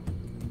pearl,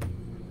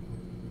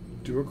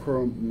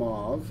 duochrome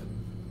mauve,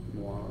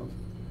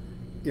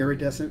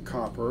 iridescent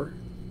copper,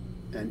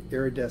 and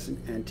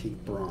iridescent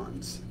antique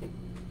bronze.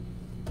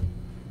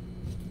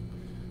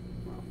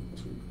 Wow,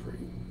 this would be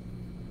pretty.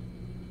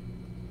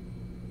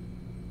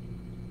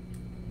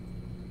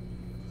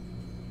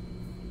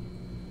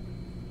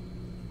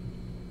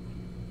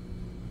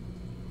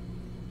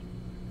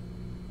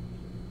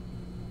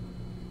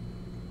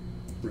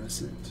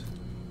 Russet.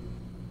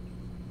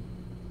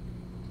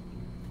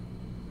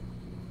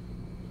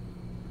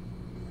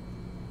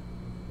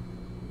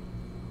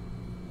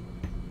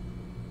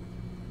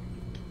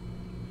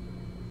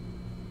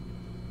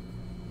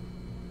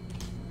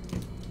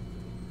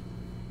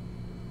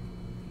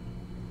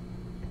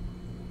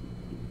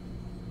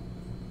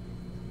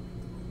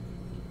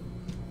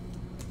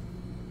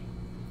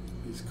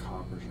 These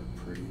coppers are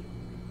pretty.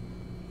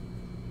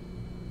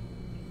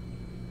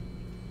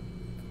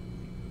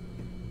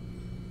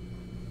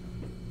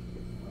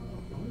 Oh,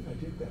 I wonder if I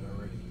did that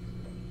already.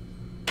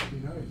 You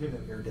know, I did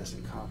have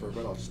iridescent copper,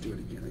 but I'll just do it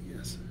again, I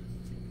guess.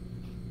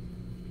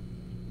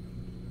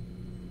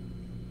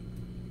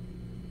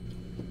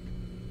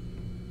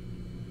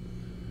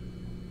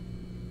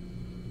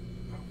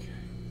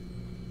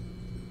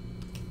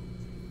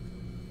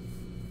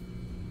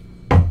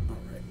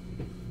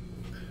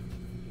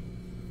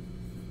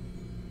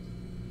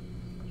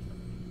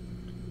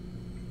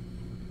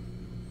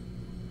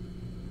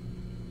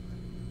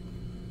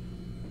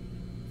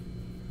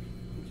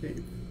 Okay,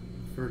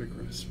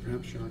 verdigris.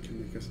 Perhaps John can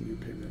make us a new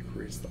paper that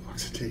creates the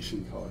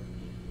oxidation color.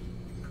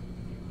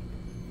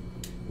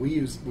 We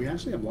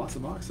actually have lots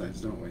of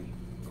oxides, don't we?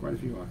 Quite a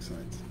few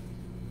oxides.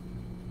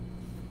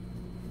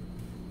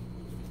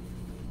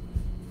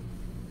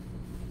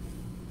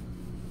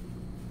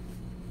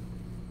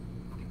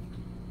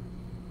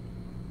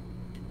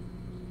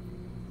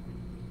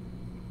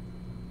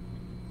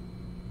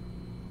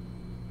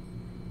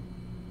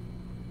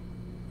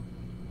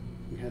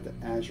 Had the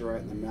azurite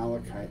and the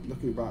malachite,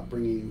 looking about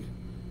bringing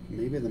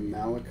maybe the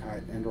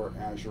malachite and or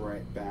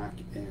azurite back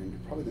in,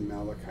 probably the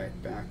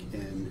malachite back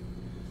in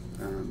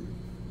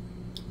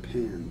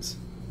pans.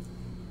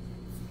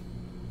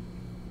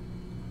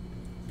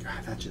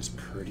 God, that's just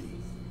pretty.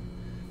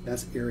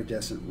 That's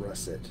iridescent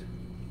russet.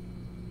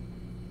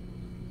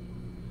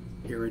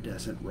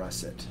 Iridescent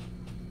russet.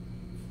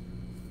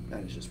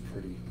 That is just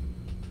pretty.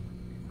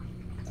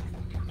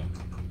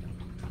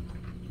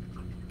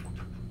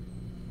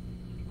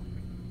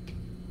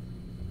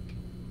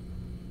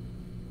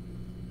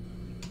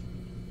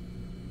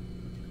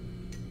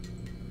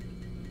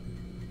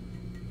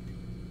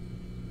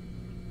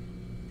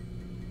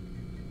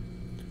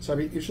 So I'd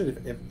be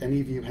interested if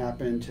any of you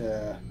happen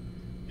to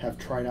have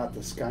tried out the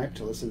Skype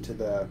to listen to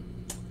the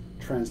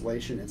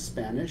translation in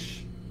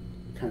Spanish,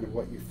 kind of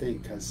what you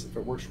think, because if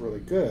it works really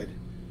good,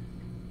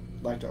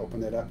 I'd like to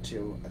open it up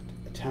to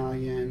a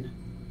Italian,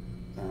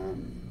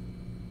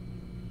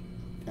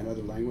 and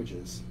other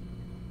languages.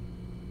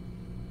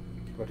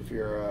 But if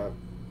you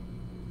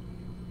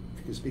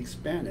can speak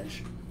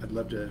Spanish, I'd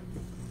love to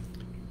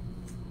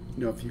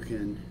know if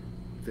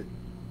it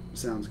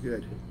sounds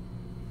good.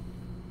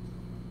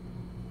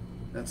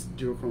 That's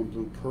duochrome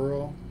blue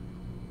pearl.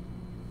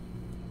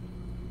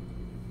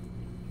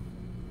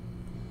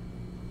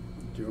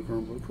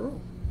 Duochrome blue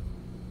pearl.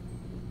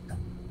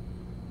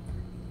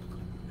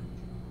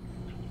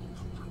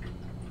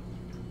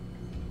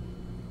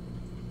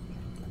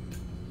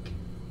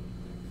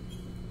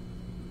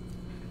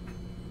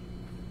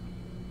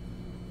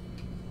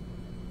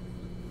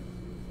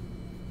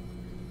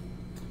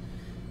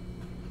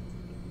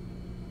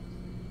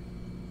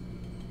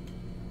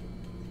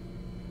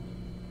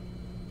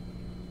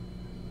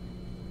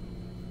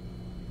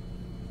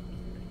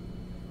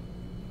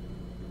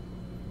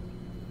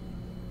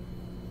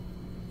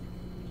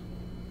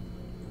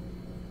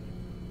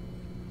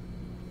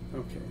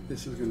 Okay,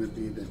 this is going to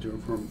be the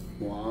duochrome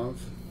mauve.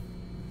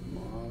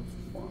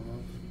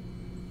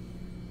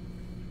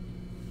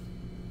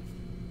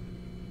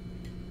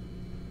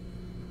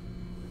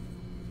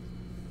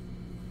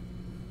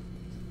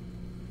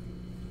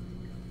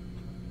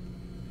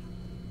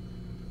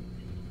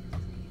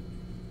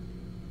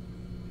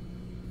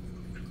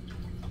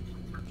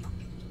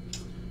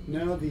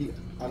 Now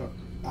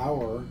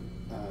our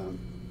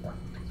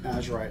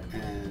azurite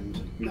and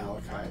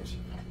malachite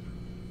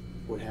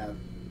would have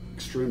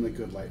extremely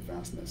good light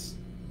fastness.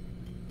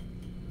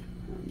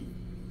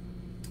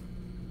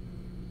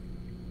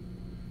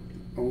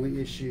 Only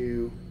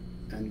issue,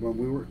 and when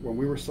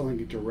we were selling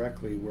it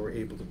directly, we were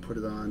able to put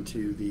it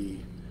onto the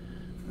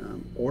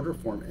order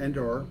form, and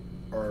our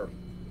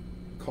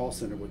call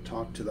center would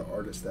talk to the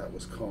artist that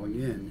was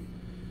calling in,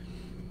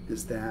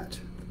 is that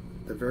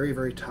the very,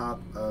 very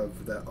top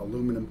of the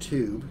aluminum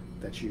tube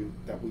that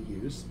we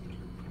use,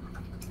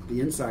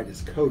 the inside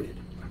is coated,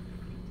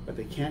 but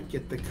they can't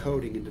get the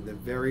coating into the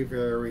very,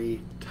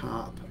 very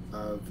top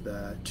of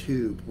the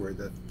tube where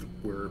they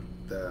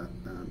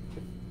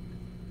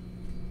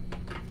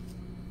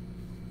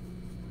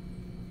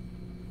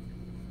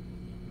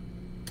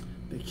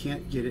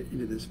can't get it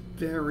into this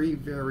very,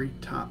 very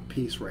top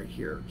piece right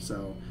here.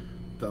 So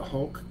the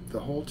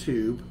whole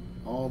tube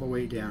all the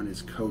way down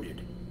is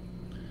coated,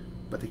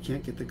 but they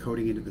can't get the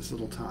coating into this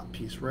little top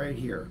piece right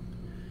here.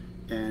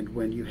 And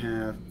when you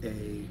have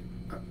a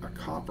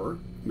copper,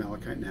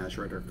 malachite and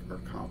azurite are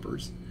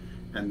coppers,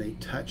 and they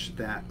touch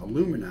that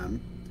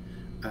aluminum,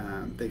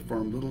 they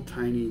form little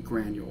tiny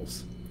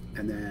granules,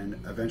 and then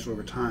eventually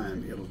over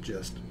time it'll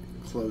just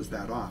close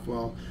that off.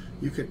 Well,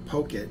 you could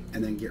poke it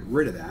and then get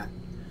rid of that,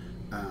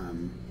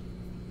 and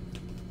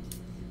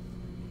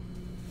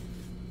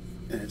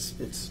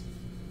it's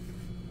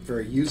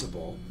very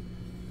usable.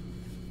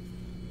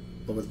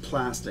 But with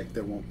plastic,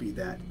 there won't be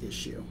that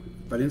issue.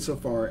 But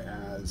insofar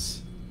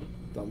as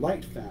the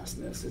light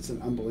fastness, it's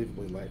an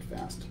unbelievably light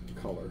fast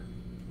color.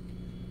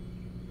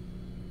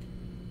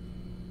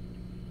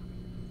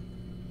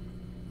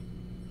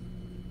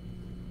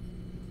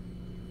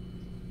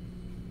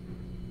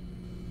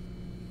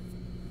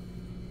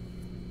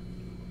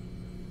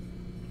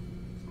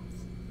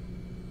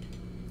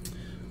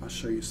 I'll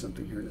show you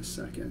something here in a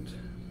second.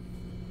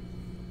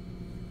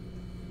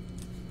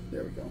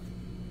 There we go.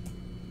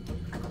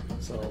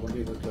 So let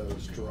me let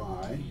those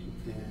dry,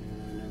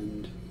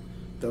 and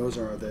those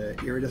are the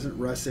iridescent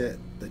russet,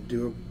 the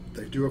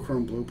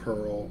duochrome blue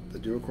pearl, the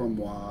duochrome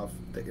mauve,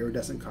 the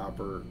iridescent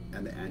copper,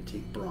 and the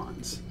antique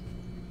bronze.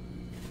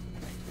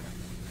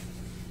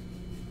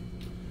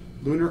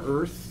 Lunar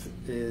Earth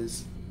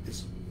is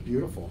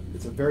beautiful.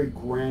 It's a very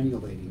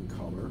granulating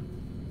color.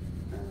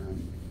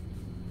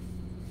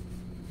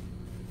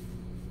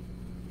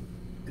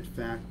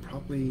 In fact,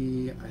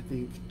 probably I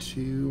think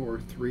 2 or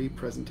 3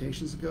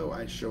 presentations ago,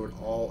 I showed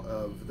all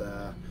of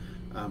the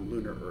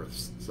lunar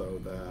Earths. So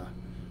the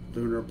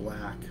lunar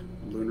black,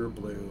 lunar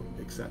blue,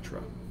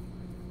 etc.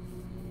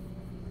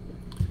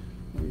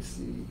 Let me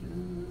see.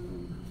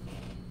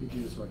 Let me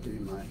do this without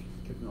getting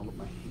all of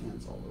my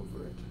hands all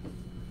over it.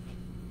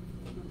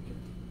 Okay.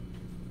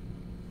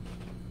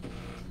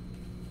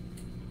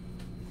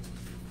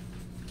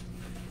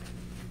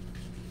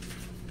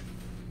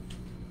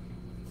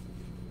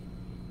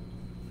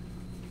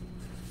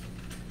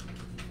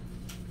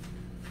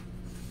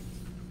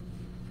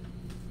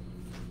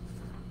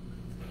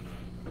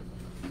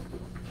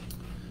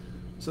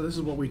 So this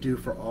is what we do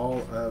for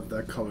all of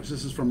the colors.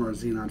 This is from our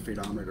xenon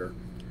phaedometer.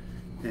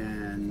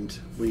 And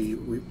we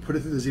put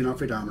it through the xenon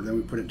phaedometer, then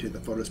we put it to the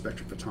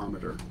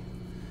photospectrophotometer.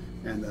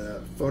 And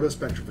the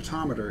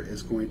photospectrophotometer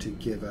is going to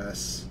give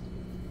us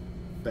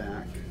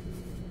back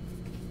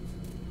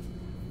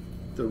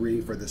the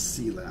reading for the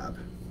C-Lab.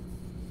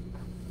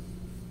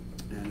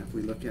 And if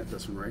we look at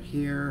this one right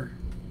here,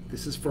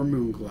 this is for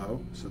moon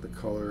glow. So the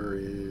color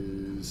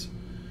is,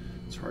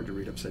 it's hard to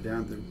read upside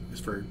down, it's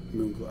for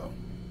moon glow.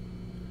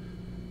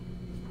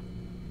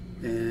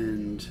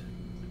 And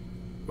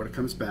what it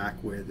comes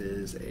back with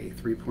is a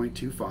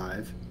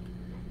 3.25,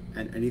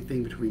 and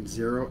anything between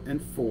 0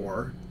 and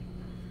 4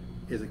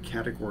 is a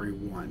category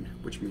 1,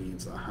 which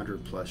means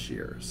 100 plus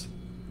years.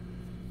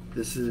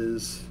 This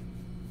is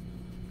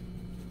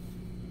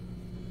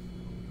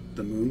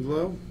the moon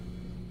glow,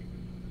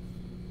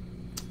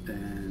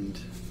 and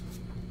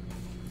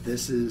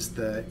this is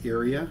the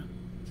area,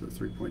 so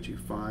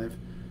 3.25.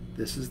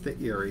 This is the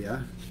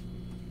area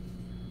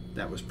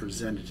that was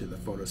presented to the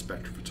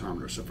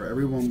photospectrophotometer. So for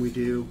every one we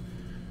do,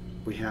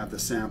 we have the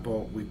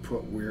sample, we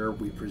put where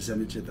we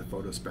presented to the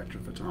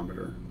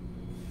photospectrophotometer.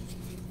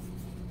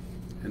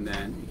 And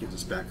then it gives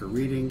us back a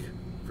reading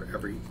for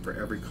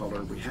every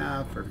color we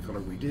have, for every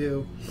color we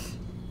do.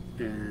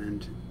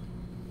 And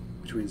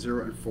between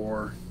 0 and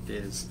 4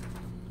 is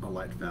a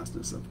light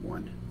fastness of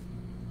 1.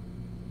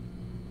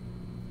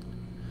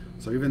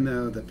 So even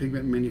though the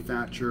pigment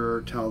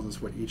manufacturer tells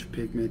us what each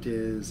pigment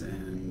is,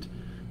 and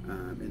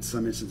in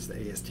some instances the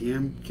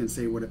ASTM can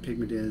say what a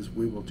pigment is,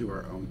 we will do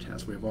our own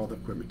test. We have all the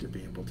equipment to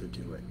be able to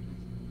do it.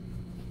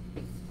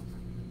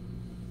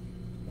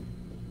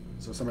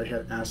 So somebody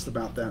had asked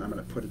about that. I'm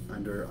going to put it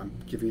under, I'm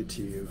giving it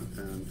to you,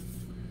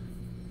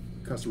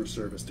 customer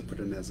service, to put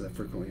in as a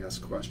frequently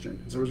asked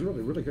question. So it was a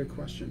really, really good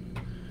question.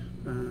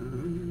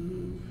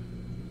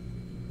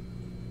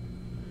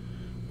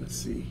 Let's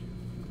see.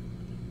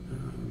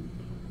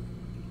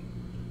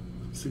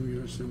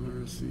 Similar to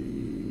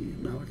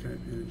the malachite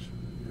image.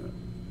 Yeah.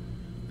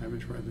 I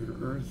haven't tried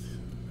Lunar Earth.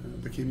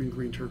 Became in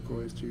green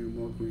turquoise to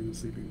more green than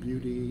Sleeping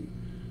Beauty.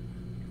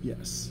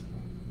 Yes.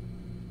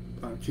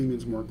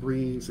 Kingman's more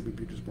green, Sleeping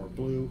Beauty is more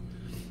blue.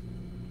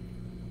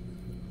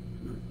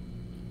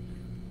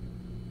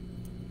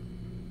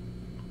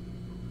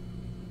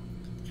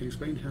 Can you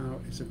explain how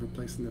it's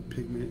replacing the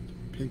pigment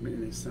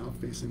in a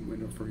south-facing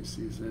window for a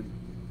season?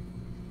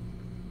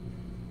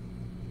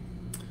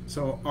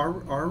 So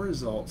our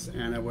results,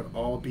 Anna, would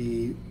all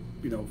be,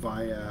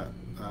 via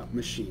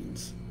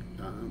machines.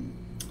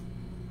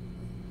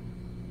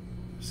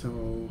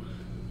 So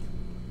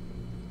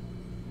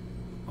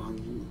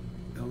on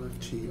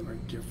LFT are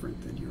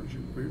different than yours.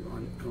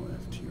 On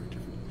LFT are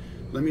different.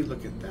 Let me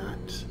look at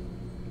that.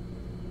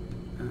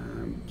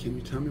 Can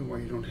you tell me why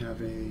you don't have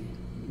a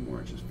more?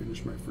 I just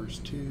finished my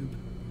first tube.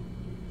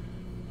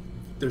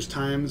 There's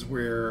times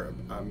where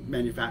a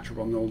manufacturer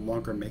will no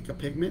longer make a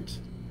pigment.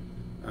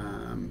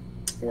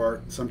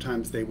 Or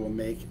sometimes they will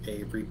make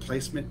a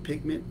replacement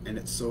pigment and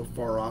it's so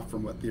far off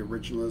from what the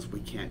original is we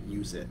can't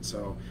use it.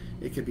 So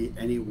it could be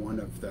any one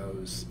of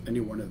those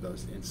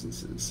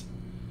instances.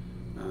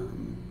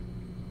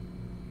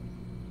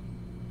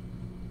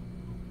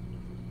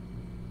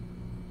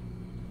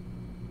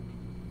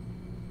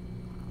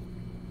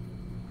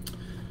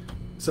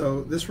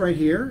 So this right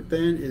here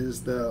then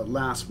is the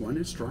last one.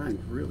 It's drying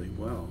really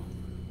well.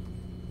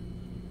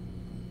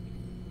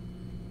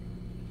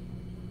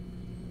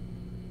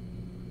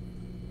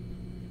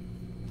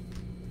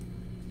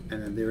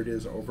 And then there it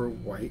is over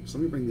white. So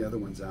let me bring the other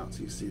ones out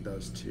so you see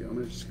those too.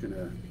 I'm just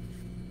gonna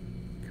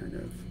kind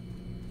of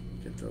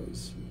get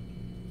those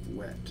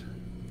wet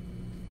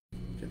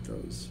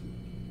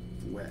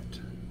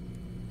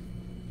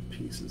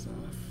pieces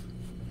off.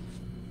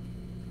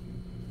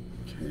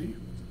 Okay.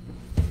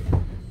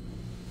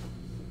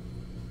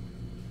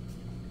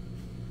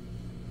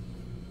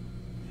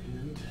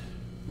 And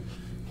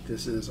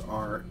this is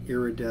our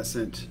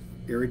iridescent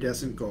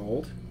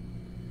gold.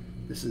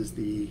 This is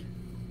the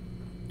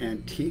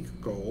antique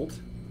gold,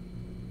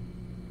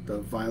 the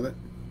violet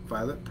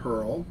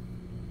pearl,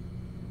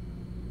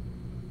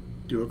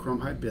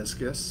 duochrome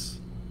hibiscus,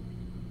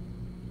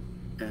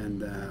 and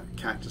the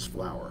cactus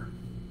flower.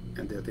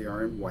 And there they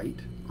are in white,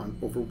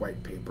 over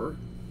white paper.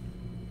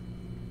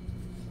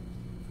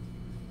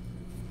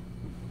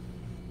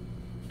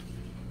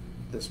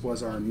 This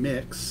was our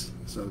mix,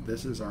 so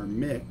this is our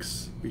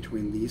mix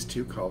between these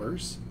two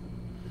colors.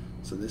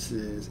 So this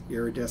is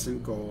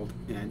iridescent gold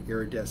and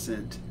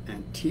iridescent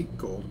antique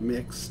gold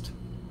mixed.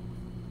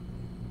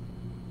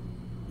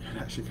 It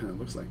actually kind of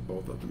looks like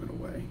both of them in a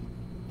way.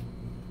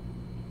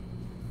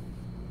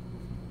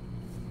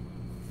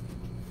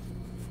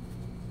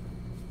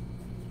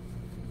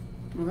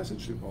 Oh, that's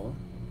interesting, Paula.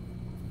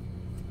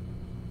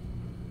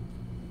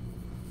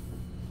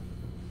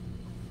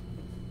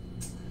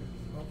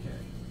 Okay,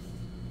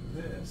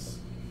 this.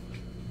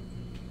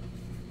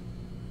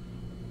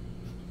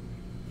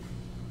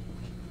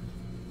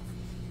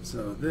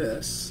 So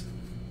this,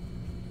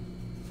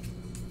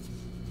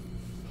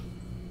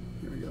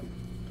 here we go,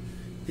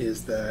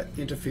 is the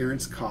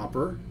interference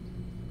copper,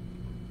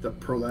 the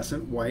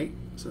pearlescent white,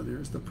 so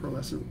there's the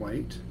pearlescent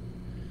white,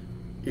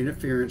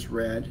 interference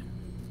red,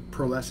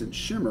 pearlescent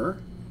shimmer,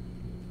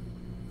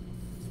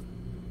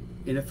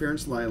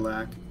 interference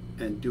lilac,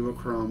 and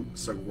duochrome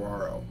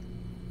saguaro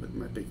with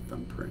my big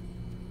thumbprint.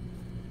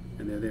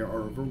 And there they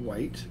are over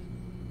white.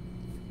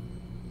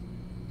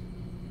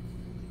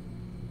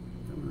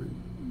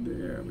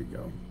 There we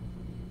go.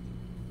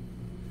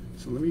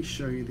 So let me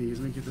show you these.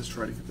 Let me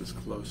try to get this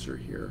closer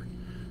here.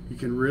 You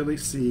can really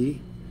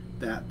see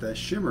that the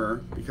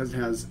shimmer, because it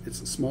has its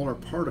smaller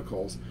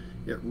particles,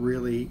 it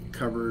really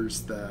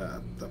covers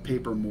the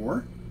paper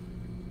more,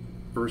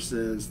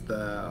 versus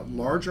the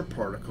larger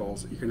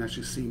particles, you can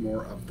actually see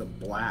more of the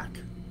black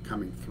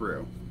coming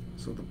through.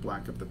 So the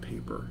black of the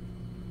paper.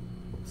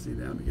 See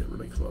that? Let me get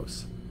really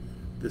close.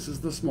 This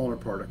is the smaller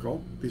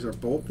particle. These are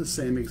both the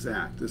same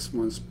exact. This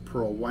one's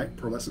pearl white,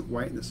 pearlescent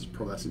white, and this is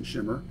pearlescent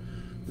shimmer.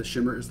 The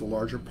shimmer is the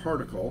larger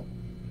particle,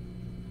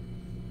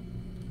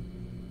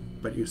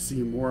 but you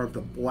see more of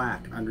the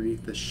black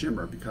underneath the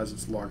shimmer because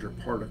it's larger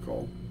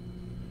particle,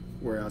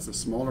 whereas the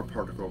smaller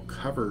particle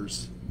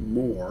covers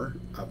more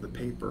of the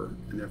paper,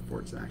 and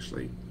therefore it's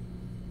actually,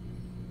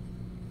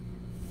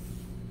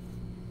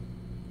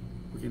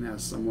 we can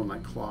ask someone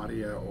like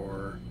Claudia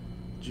or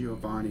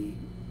Giovanni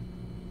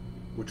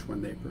which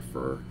one they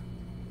prefer.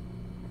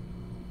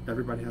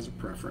 Everybody has a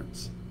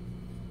preference.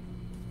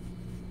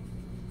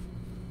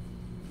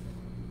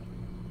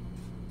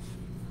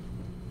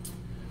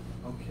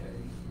 Okay.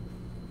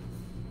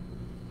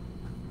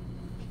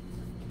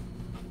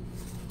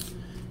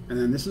 And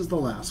then this is the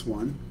last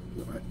one.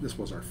 This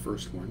was our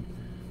first one.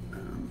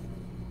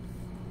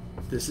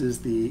 This is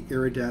the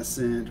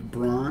iridescent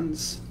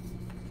bronze,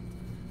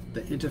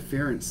 the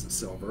interference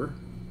silver.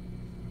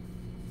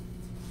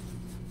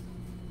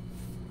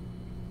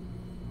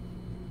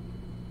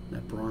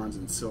 That bronze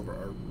and silver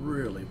are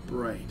really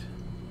bright.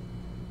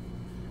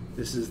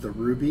 This is the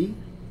ruby,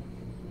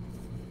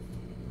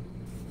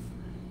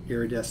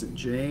 iridescent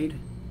jade,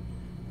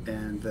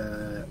 and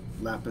the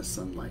lapis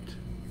sunlight.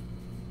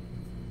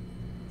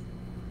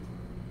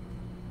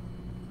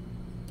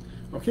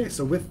 Okay,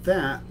 so with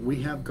that,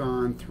 we have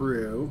gone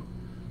through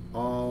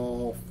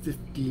all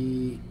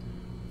 50,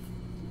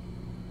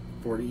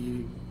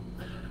 40,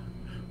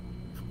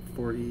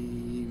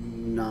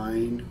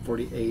 49,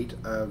 48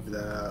 of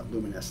the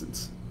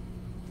luminescents.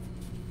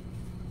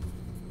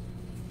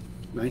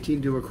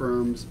 19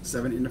 duochromes,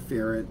 7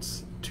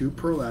 interference, 2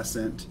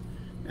 pearlescent,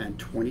 and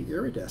 20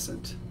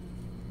 iridescent.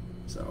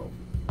 So,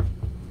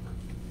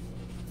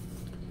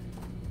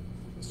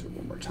 let's do it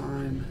one more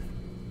time.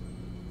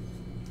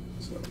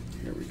 So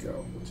here we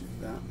go. We'll do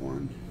that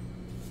one.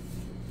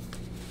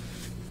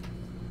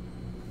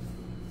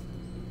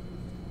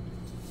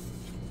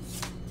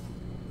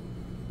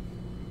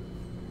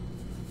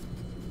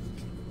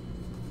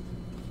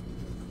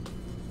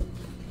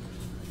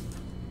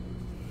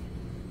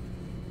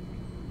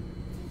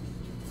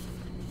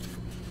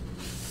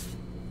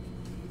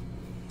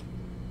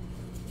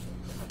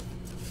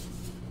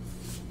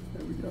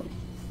 There we go.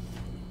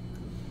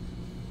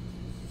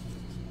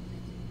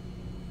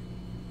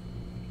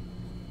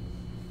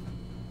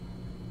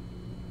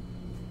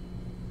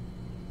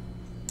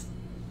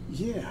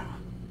 Yeah.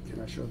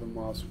 Can I show them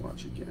while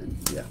swatch again?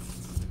 Yeah.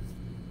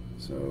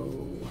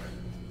 So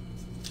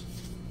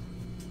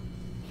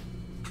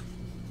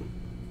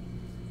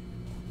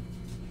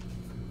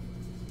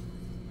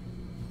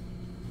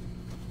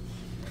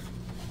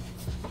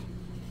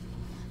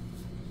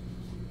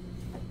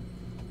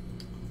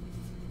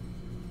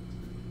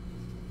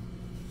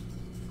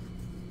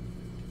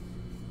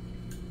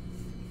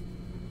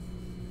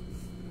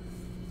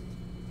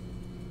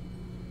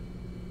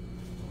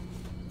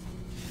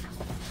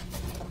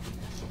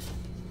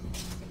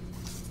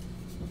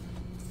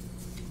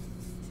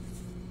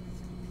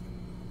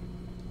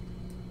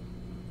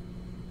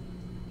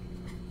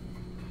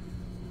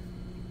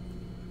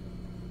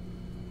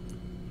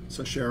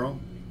Cheryl,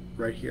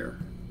 right here.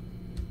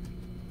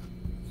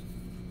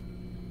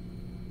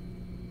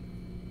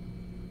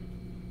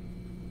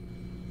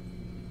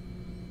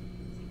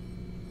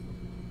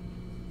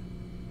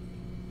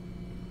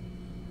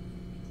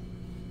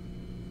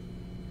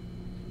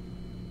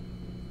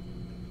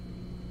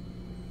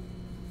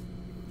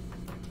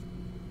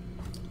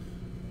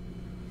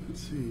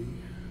 Let's see.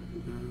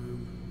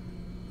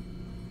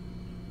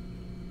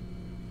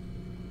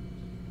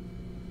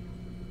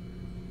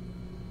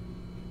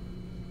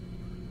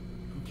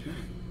 Okay.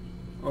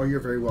 Oh, you're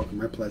very welcome.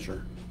 My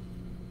pleasure.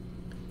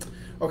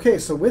 Okay,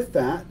 so with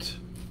that,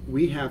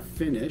 we have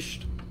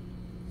finished.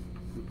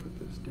 Let me put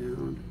this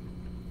down.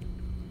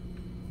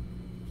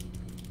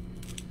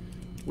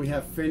 We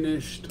have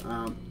finished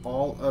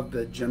all of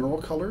the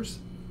general colors,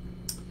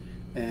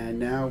 and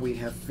now we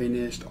have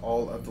finished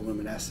all of the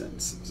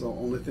luminescents. So the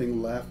only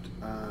thing left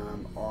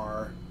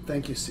are,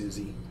 thank you,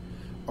 Susie,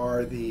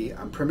 are the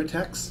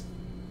Primatex.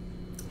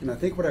 And I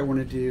think what I want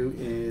to do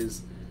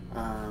is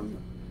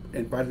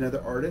invite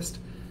another artist.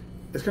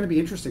 It's going to be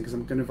interesting because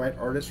I'm going to invite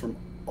artists from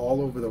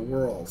all over the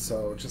world.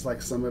 So just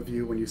like some of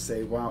you, when you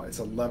say, wow, it's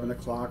 11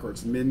 o'clock or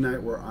it's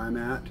midnight where I'm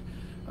at,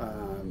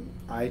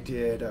 I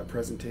did a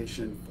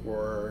presentation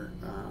for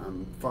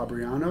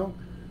Fabriano,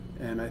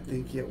 and I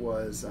think it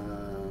was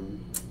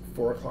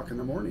 4 o'clock in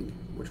the morning,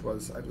 which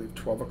was, I believe,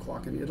 12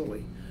 o'clock in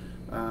Italy.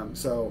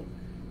 So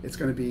it's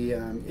going to be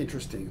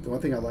interesting. The one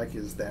thing I like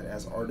is that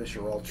as artists,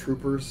 you're all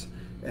troopers,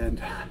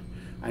 and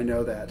I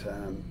know that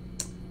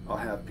I'll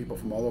have people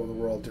from all over the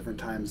world, different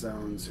time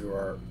zones, who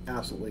are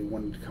absolutely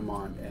wanting to come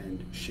on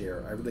and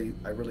share. I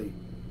really,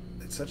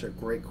 it's such a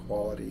great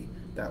quality,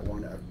 that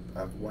one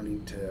of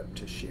wanting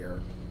to share.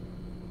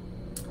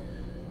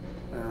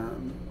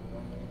 Um,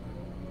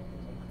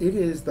 it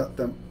is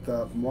the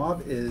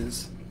mauve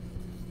is,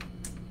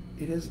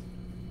 it's,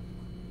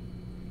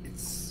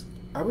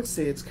 I would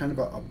say it's kind of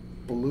a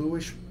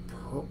bluish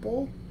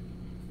purple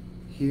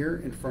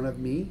here in front of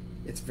me.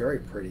 It's very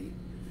pretty.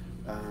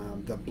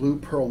 The blue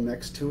pearl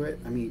next to it,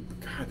 I mean,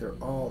 God, they're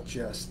all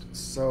just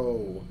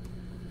so,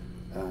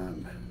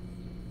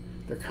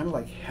 they're kind of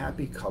like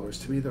happy colors.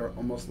 To me, they're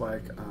almost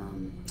like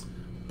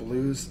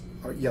blues,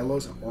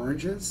 yellows, and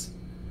oranges.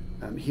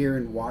 Here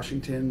in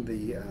Washington,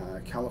 the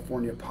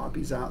California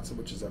poppy's out, so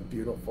which is a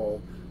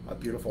beautiful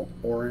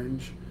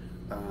orange.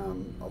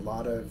 A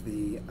lot of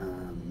the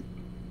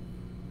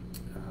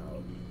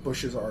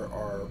bushes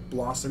are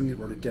blossoming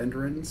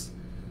rhododendrons,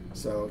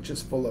 so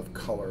just full of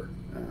color.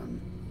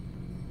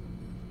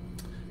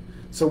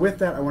 So with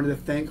that, I wanted to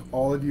thank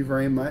all of you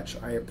very much.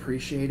 I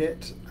appreciate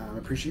it. I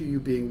appreciate you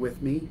being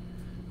with me.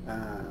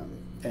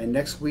 And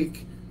next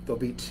week, there'll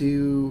be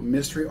 2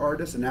 mystery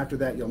artists, and after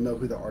that, you'll know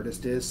who the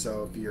artist is.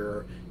 So if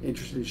you're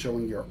interested in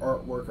showing your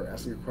artwork or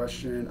asking a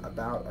question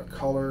about a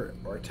color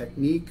or a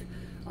technique,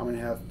 I'm going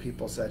to have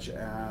people such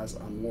as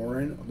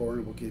Lauren.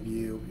 Lauren will give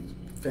you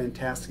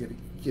fantastic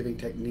at giving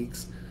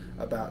techniques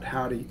about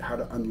how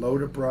to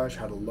unload a brush,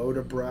 how to load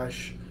a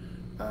brush.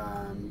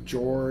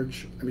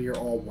 George, I mean, you're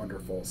all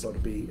wonderful. So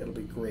it'll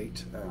be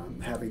great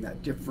having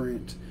that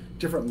different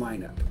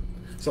lineup.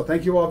 So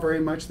thank you all very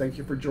much. Thank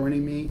you for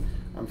joining me.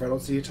 If I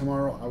don't see you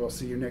tomorrow, I will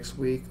see you next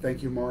week.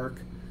 Thank you, Mark.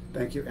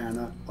 Thank you,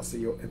 Anna. I'll see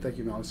you. And thank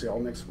you, Mel. I'll see you all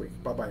next week.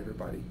 Bye-bye,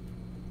 everybody.